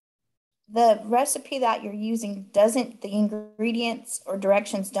if the recipe that you're using doesn't, the ingredients or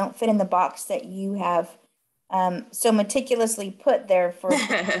directions don't fit in the box that you have so meticulously put there for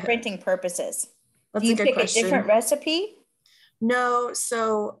printing purposes? That's Do you a good pick question. a different recipe? No,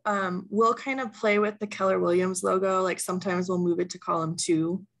 so we'll kind of play with the Keller Williams logo. Like sometimes we'll move it to column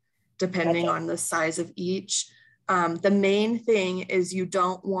 2, depending on the size of each. The main thing is you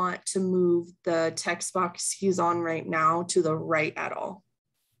don't want to move the text box he's on right now to the right at all.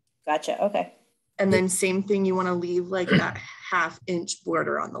 Gotcha. Okay. And then same thing, you want to leave like that 1/2 inch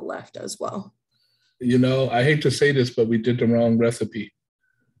border on the left as well. you know, I hate to say this, but we did the wrong recipe.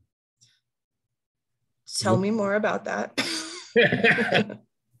 Tell me more about that.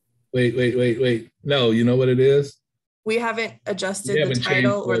 Wait. No, you know what it is? We haven't adjusted the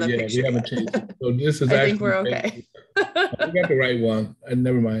title or the picture. We haven't changed it. So this is I think we're okay. We got the right one.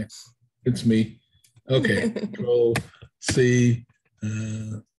 Never mind. It's me. Okay. Control C.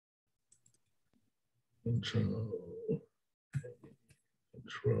 Control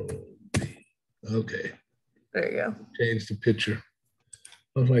B. Okay. There you go. Change the picture.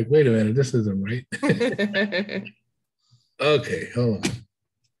 I was like, wait a minute, this isn't right. Okay, hold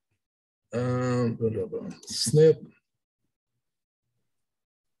on. Snip.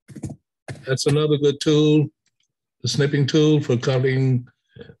 That's another good tool, the snipping tool for cutting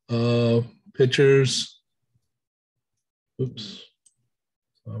pictures. Oops.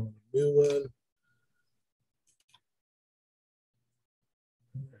 New one.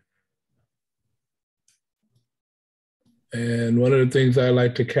 And one of the things I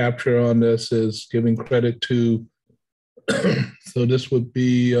like to capture on this is giving credit to, so this would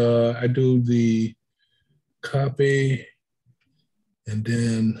be, I do the copy and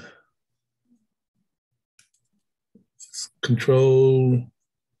then Control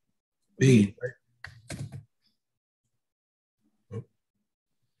B. Right?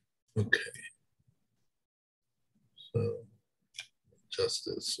 Okay. So adjust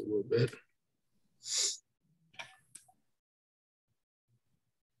this a little bit.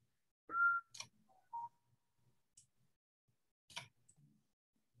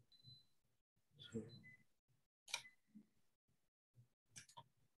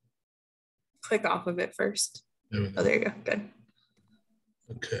 Click off of it first. Oh, there you go. Good.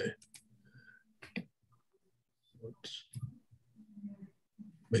 Okay. Oops.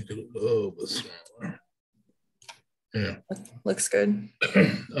 Make it a little bit smaller. Yeah. Looks good.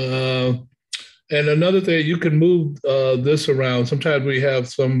 And another thing, you can move this around. Sometimes we have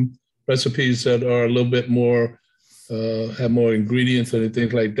some recipes that are a little bit more, have more ingredients and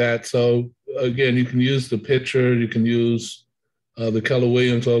things like that. So again, you can use the picture, you can use the Keller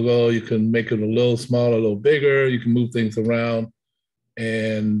Williams logo, you can make it a little smaller, a little bigger, you can move things around.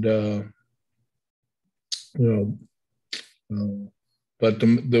 And, but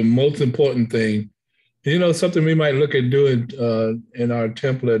the most important thing, something we might look at doing in our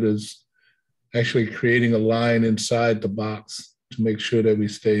template is actually creating a line inside the box to make sure that we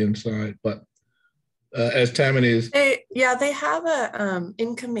stay inside. But as Tammany is, they have a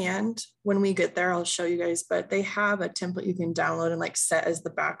in command. When we get there, I'll show you guys. But they have a template you can download and like set as the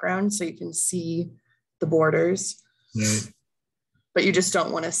background, so you can see the borders. Right. But you just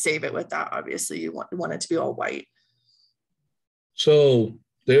don't want to save it with that. Obviously, you want it to be all white. So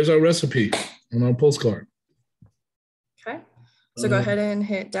there's our recipe on our postcard. Okay. So go ahead and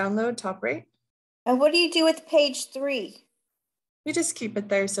hit download top right. And what do you do with page 3? We just keep it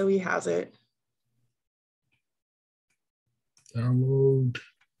there so he has it. Download.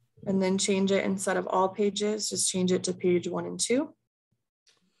 And then change it instead of all pages, just change it to page 1 and 2.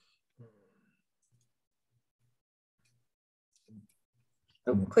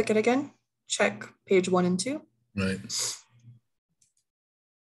 Oh, click it again. Check page 1 and 2. Right.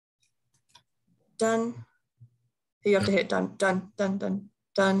 Done. You have to hit done, and then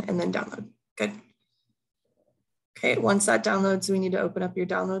download. Good. Okay, once that downloads, we need to open up your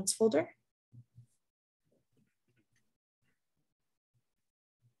downloads folder.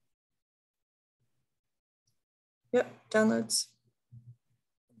 Yep, downloads.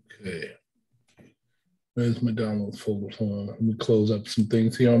 Okay. Where's my downloads folder? Hold on. Let me close up some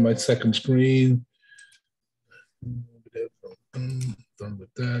things here on my second screen. Done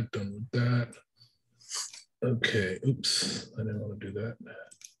with that, done with that. Okay, oops, I didn't want to do that.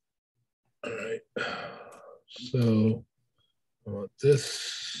 All right, so I want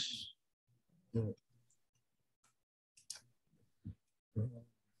this.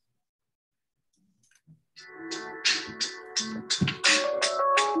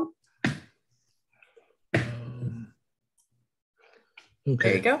 Okay.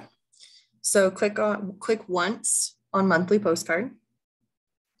 There you go. So click once on monthly postcard.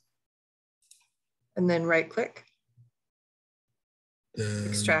 And then right click.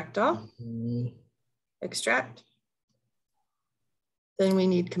 Extract all. Extract. Then we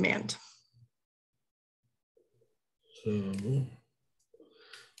need command. So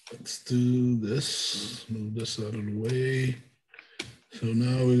let's do this. Move this out of the way. So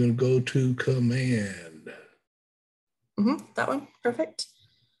now we're going to go to command. That one, perfect.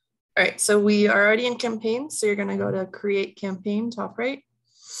 All right, so we are already in campaign. So you're going to go to create campaign, top right.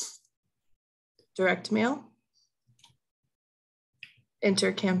 Direct mail.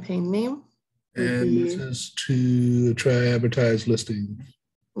 Enter campaign name. And this is to try advertise listings.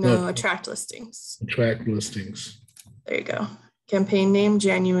 No, attract listings. Attract listings. There you go. Campaign name,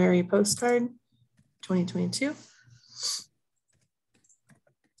 January postcard, 2022.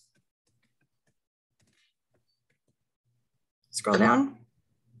 Scroll down,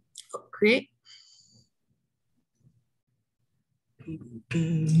 create.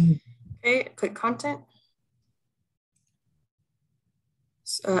 Okay, click content.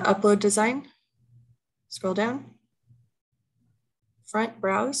 Upload design. Scroll down. Front,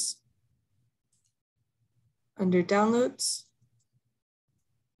 browse. Under downloads.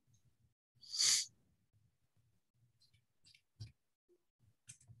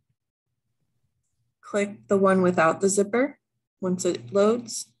 Click the one without the zipper once it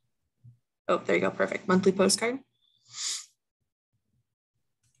loads. Oh, there you go, perfect. Monthly postcard.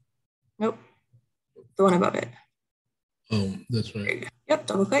 Nope, the one above it. Oh, that's right. Yep,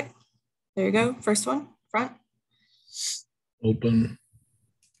 double click. There you go, first one, front. Open.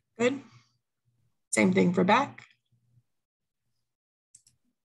 Good. Same thing for back.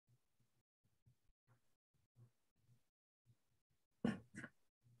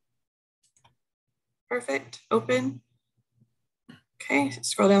 Perfect, open. Okay,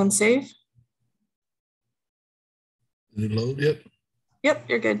 scroll down, save. Did it load yet? Yep,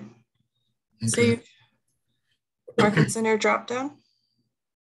 you're good. Okay. Save. Market Center drop down.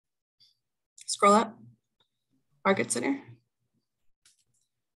 Scroll up. Market Center.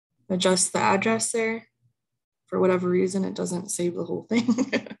 Adjust the address there. For whatever reason, it doesn't save the whole thing.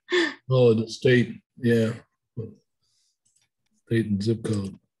 Oh, the state, yeah. State and zip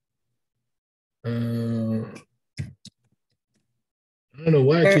code. I don't know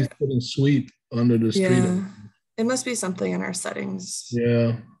why I keep putting suite under the street. Yeah, it must be something in our settings.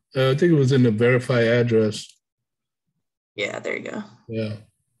 Yeah, I think it was in the verify address. Yeah, there you go. Yeah.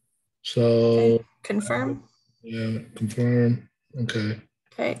 So okay. Confirm. Yeah, confirm. Okay.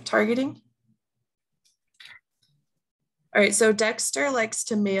 Okay, targeting. All right, so Dexter likes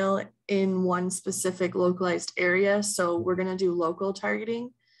to mail in one specific localized area. So we're gonna do local targeting,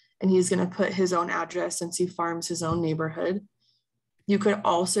 and he's gonna put his own address since he farms his own neighborhood. You could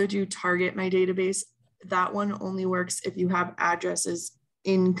also do target my database. That one only works if you have addresses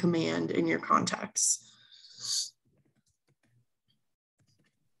in command in your contacts.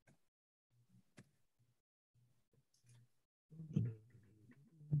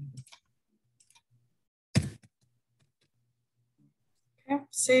 Okay,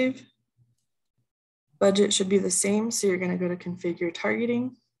 save. Budget should be the same. So you're going to go to configure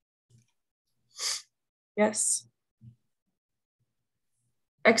targeting. Yes.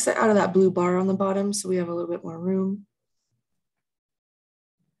 Exit out of that blue bar on the bottom so we have a little bit more room.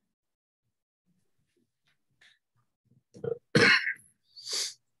 All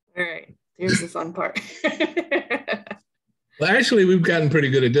right, here's the fun part. Well, actually, we've gotten pretty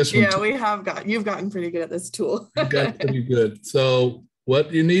good at this one. Yeah, we have you've gotten pretty good at this tool. We've gotten pretty good. So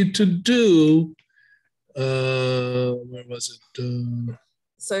what you need to do, where was it?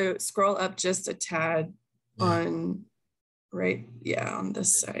 So scroll up just a tad on right, yeah, on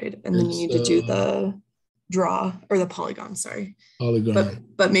this side. And then you need to do the draw or the polygon, sorry. Polygon.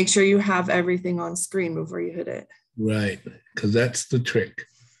 But make sure you have everything on screen before you hit it. Right, because that's the trick.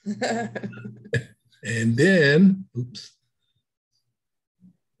 And then, oops.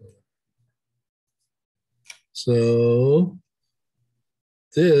 So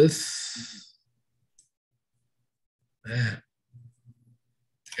this, got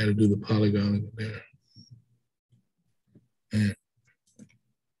to do the polygon there.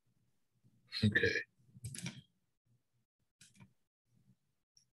 Okay.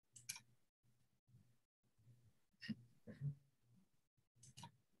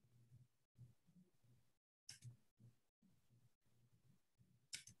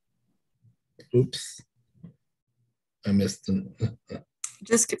 Oops. I missed them.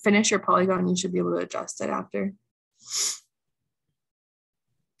 Just finish your polygon. You should be able to adjust it after.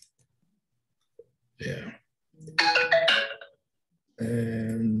 Yeah.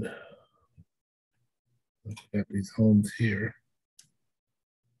 And got these homes here.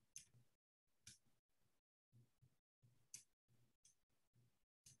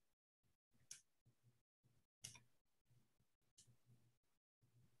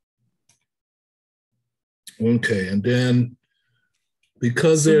 Okay, and then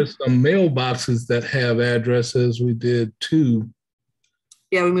because there's some mailboxes that have addresses, we did 2.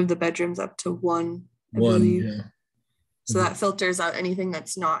 Yeah, we moved the bedrooms up to 1, I believe. Yeah. So that filters out anything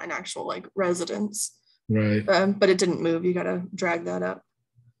that's not an actual like residence. Right. But it didn't move. You got to drag that up.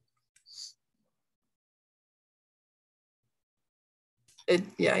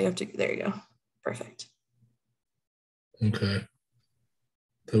 Yeah, you have to, there you go. Perfect. Okay.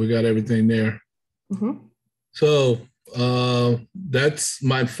 So we got everything there. Mm-hmm. So that's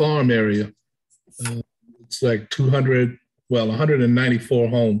my farm area. It's like 194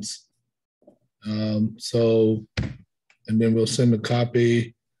 homes. So, and then we'll send a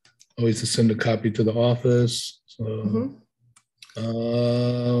copy, always to send a copy to the office. So,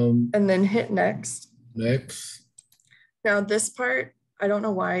 and then hit next. Next. Now this part, I don't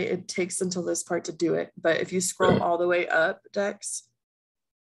know why it takes until this part to do it, but if you scroll all the way up, Dex,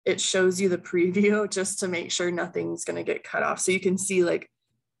 it shows you the preview just to make sure nothing's going to get cut off. So you can see like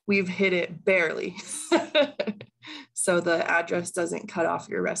we've hit it barely. So the address doesn't cut off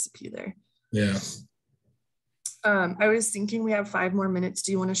your recipe there. Yeah. I was thinking we have 5 more minutes.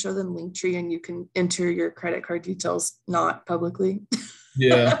 Do you want to show them Linktree and you can enter your credit card details not publicly?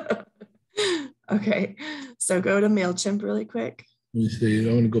 Yeah. Okay. So go to MailChimp really quick. Let me see.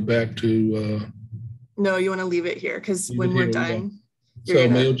 I want to go back to. No, you want to leave it here because when we're done, you're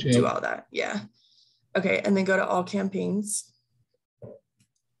going to MailChimp. do all that. Yeah. Okay. And then go to all campaigns.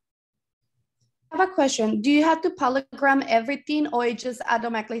 I have a question. Do you have to polygram everything or it just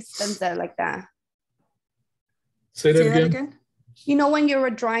automatically sends it like that? Say that again? You know, when you were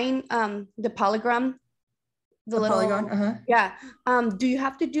drawing the polygram, the little polygon, yeah. Do you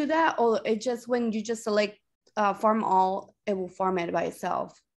have to do that or it just when you just select farm all, it will form it by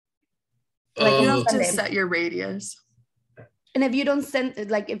itself? Like you have to set your radius. And if you don't send,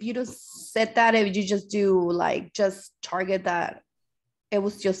 like if you don't set that, if you just do like just target that, it will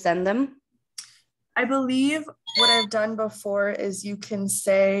still send them? I believe what I've done before is you can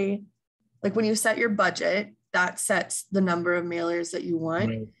say, like when you set your budget, that sets the number of mailers that you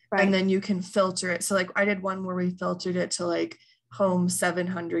want. Right. And then you can filter it. So like I did one where we filtered it to like home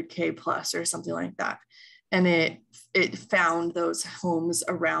 700K plus or something like that. And it found those homes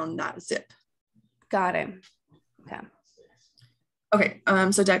around that zip. Got it. Okay. Okay,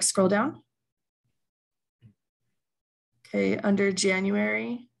 so Dex, scroll down. Okay, under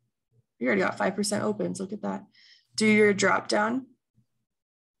January, you already got 5% opens, look at that. Do your drop down.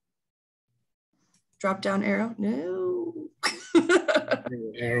 Drop down arrow, no.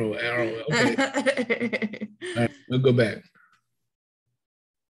 Arrow, okay. All right, we'll go back.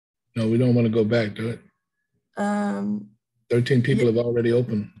 No, we don't want to go back to it. 13 people have already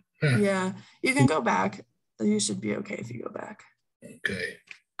opened. Huh. Yeah, you can go back. You should be okay if you go back. Okay.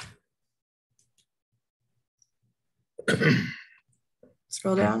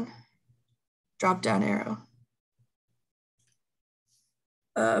 Scroll down, drop down arrow.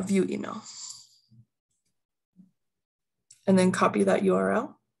 View email. And then copy that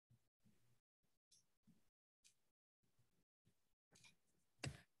URL.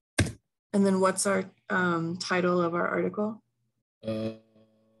 And then what's our title of our article?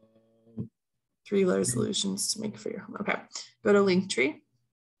 3 resolutions to make for your home. Okay, go to Linktree.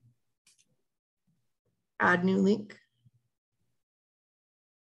 Add new link.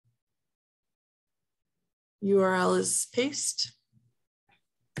 URL is paste.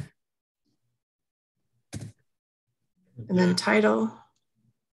 And then title.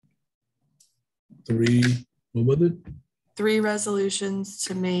 3, what was it? 3 resolutions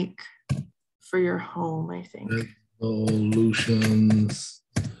to make for your home, I think. Resolutions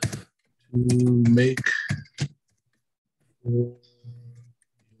to make your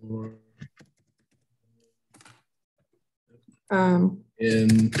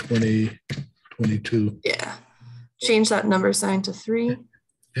in 2022. Yeah. Change that number sign to 3.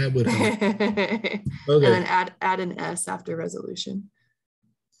 That would help. Okay. Okay. And then add an S after resolution.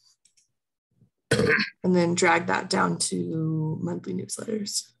 And then drag that down to monthly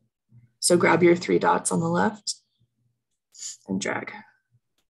newsletters. So grab your 3 dots on the left and drag.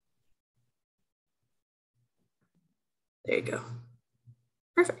 There you go.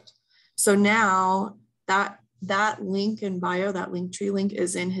 Perfect. So now that link in bio, that Linktree link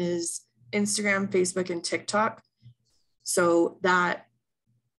is in his Instagram, Facebook, and TikTok. So that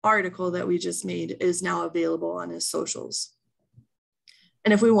article that we just made is now available on his socials.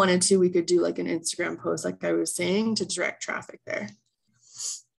 And if we wanted to, we could do like an Instagram post, like I was saying, to direct traffic there.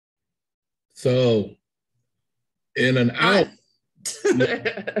 So in an hour,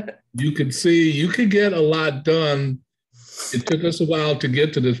 you could see, you could get a lot done. It took us a while to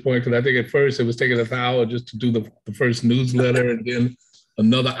get to this point, because I think at first it was taking us an hour just to do the first newsletter, and then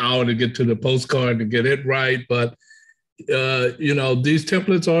another hour to get to the postcard to get it right. But, you know, these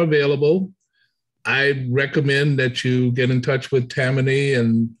templates are available. I recommend that you get in touch with Tammany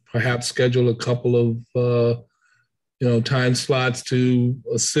and perhaps schedule a couple of, you know, time slots to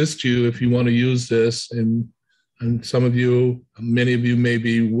assist you if you want to use this. And some of you, many of you may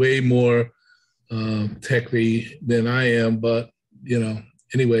be way more techy than I am, but, you know,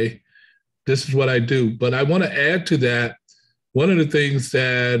 anyway, this is what I do. But I want to add to that, one of the things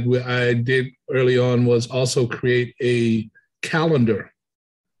that I did early on was also create a calendar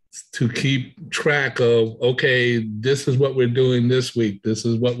to keep track of, okay, this is what we're doing this week. This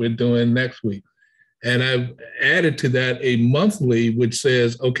is what we're doing next week. And I've added to that a monthly, which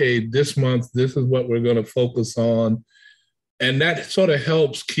says, okay, this month, this is what we're going to focus on. And that sort of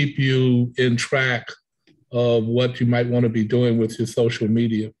helps keep you in track of what you might want to be doing with your social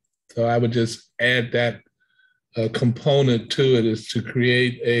media. So I would just add that component to it, is to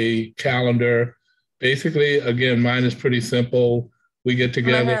create a calendar. Basically, again, mine is pretty simple. We get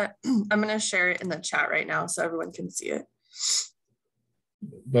together. I'm gonna share it in the chat right now so everyone can see it.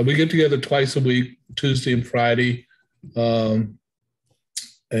 But we get together twice a week, Tuesday and Friday, you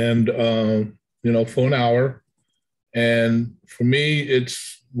know, for an hour. And for me,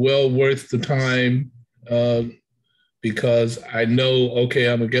 it's well worth the time, because I know, okay,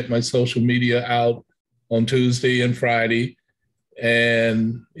 I'm gonna get my social media out on Tuesday and Friday.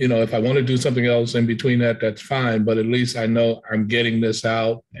 And, you know, if I want to do something else in between that, that's fine. But at least I know I'm getting this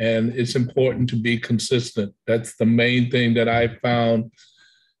out, and it's important to be consistent. That's the main thing that I found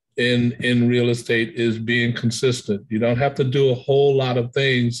in real estate, is being consistent. You don't have to do a whole lot of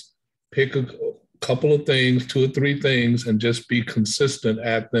things. Pick a couple of things, 2 or 3 things, and just be consistent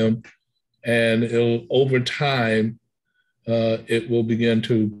at them. And it'll, over time, it will begin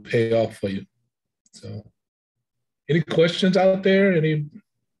to pay off for you. So, any questions out there? Any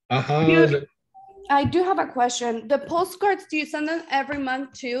ahas? I do have a question. The postcards, do you send them every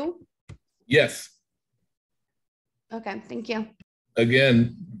month too? Yes. Okay, thank you.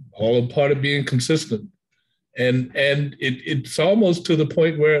 Again, all a part of being consistent. And it's almost to the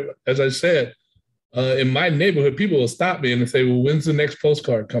point where, as I said, in my neighborhood, people will stop me and say, well, when's the next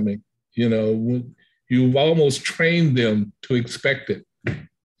postcard coming? You know, you've almost trained them to expect it,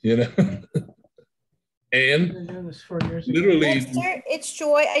 you know? And literally, Dexter, it's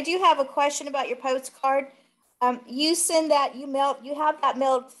Joy. I do have a question about your postcard. You send that, you have that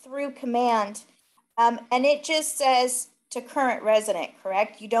mailed through command, and it just says to current resident,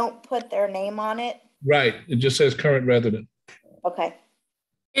 correct? You don't put their name on it? right. It just says current resident. Okay.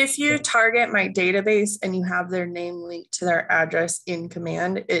 If you target my database and you have their name linked to their address in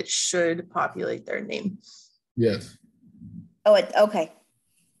command, it should populate their name. Yes. Oh, okay.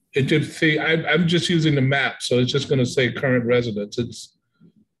 It just, see, I'm just using the map, so it's just going to say current residents. It's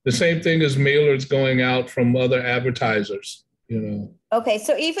the same thing as mailers going out from other advertisers, you know. Okay,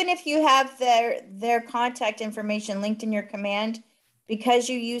 so even if you have their contact information linked in your command, because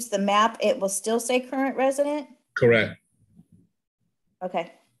you use the map, it will still say current resident? Correct.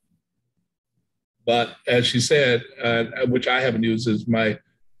 Okay. But as she said, which I haven't used, is my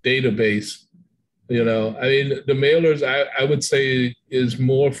database. You know, I mean, the mailers, I would say, is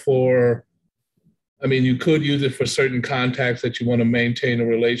more for, I mean, you could use it for certain contacts that you want to maintain a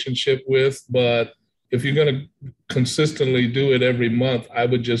relationship with, but if you're going to consistently do it every month, I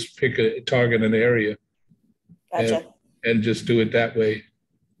would just target an area. Gotcha. And just do it that way.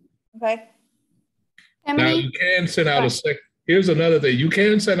 Okay. Now, you can send out here's another thing. You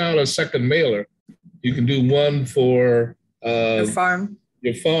can send out a second mailer. You can do one for the farm.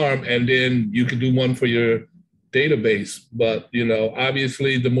 your farm, and then you can do one for your database. But, you know,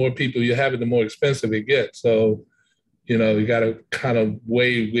 obviously the more people you have, it, the more expensive it gets. So, you know, you got to kind of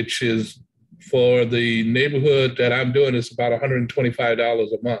weigh which is, for the neighborhood that I'm doing, it's about $125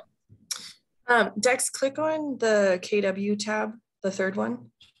 a month. Dex, click on the KW tab, the third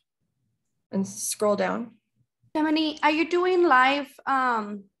one, and scroll down. Tammany, are you doing live,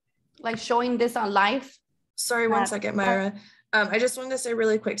 like showing this on live? Sorry, one second, Myra. I just wanted to say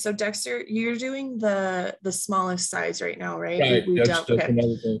really quick. So Dexter, you're doing the smallest size right now, right? Right. That's okay.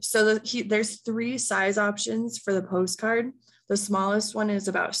 another thing. So there's 3 size options for the postcard. The smallest one is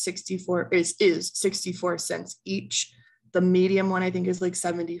about 64 cents each. The medium one I think is like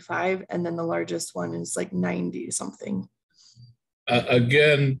 75, and then the largest one is like 90 something.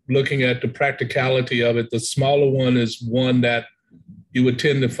 Again, looking at the practicality of it, the smaller one is one that you would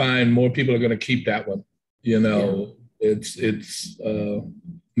tend to find more people are going to keep that one. You know, it's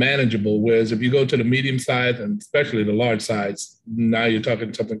manageable. Whereas if you go to the medium size and especially the large size, now you're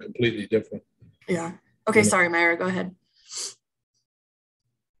talking something completely different. Yeah. Okay. Sorry, Myra, go ahead.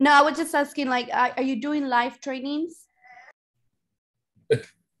 No, I was just asking, like, are you doing live trainings?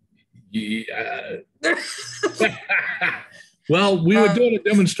 Yeah. Well, we were doing a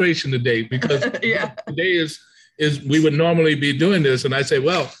demonstration today because today is we would normally be doing this. And I say,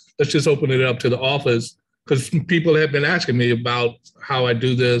 well, let's just open it up to the office, because people have been asking me about how I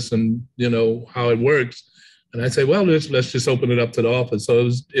do this and, you know, how it works. And I say, well, let's just open it up to the office. So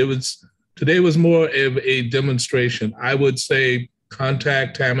it was today was more of a demonstration. I would say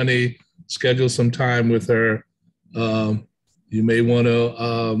contact Tammany, schedule some time with her. You may want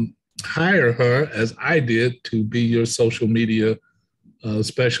to hire her, as I did, to be your social media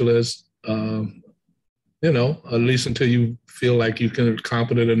specialist, you know, at least until you feel like you can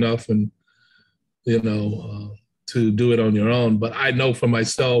competent enough and, you know, to do it on your own. But I know for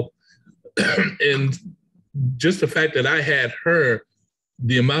myself, and just the fact that I had her,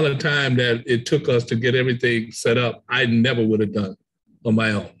 the amount of time that it took us to get everything set up, I never would have done on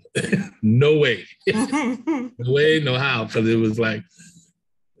my own. No way. No way, no how, because it was like,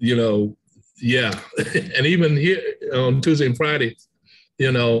 you know, yeah. And even here on Tuesday and Friday,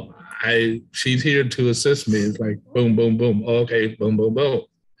 you know, she's here to assist me. It's like boom, boom, boom. Okay, boom, boom, boom.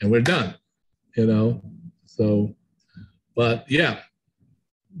 And we're done, you know. So, but yeah,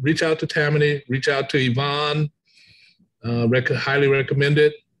 reach out to Tammany, reach out to Yvonne. Highly recommend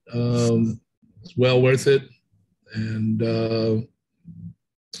it. It's well worth it. And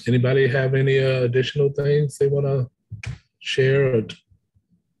anybody have any additional things they want to share?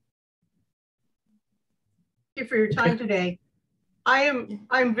 Thank you for your time today. I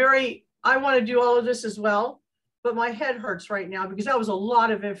want to do all of this as well, but my head hurts right now because that was a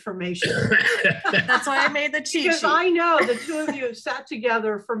lot of information. That's why I made the cheat because sheet. I know the two of you have sat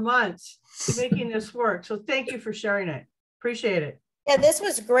together for months making this work. So thank you for sharing it. Appreciate it. Yeah, this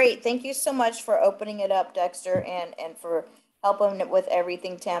was great. Thank you so much for opening it up, Dexter, and for helping with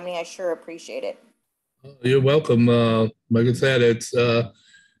everything, Tammany. I sure appreciate it. You're welcome. Like I said, it's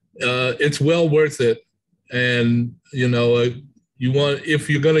well worth it. And, you know, if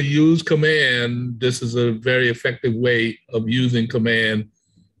you're going to use command, this is a very effective way of using command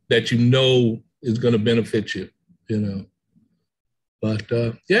that you know is going to benefit you, you know. But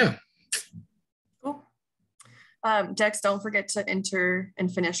yeah. Cool. Dex, don't forget to enter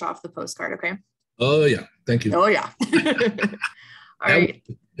and finish off the postcard, okay? Oh, yeah. Thank you. Oh, yeah. All right.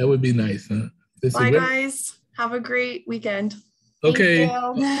 That would be nice, huh? Bye, guys. Have a great weekend. Okay.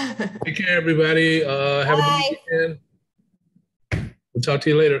 Take care, everybody. Have a good weekend. We'll talk to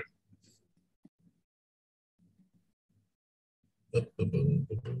you later.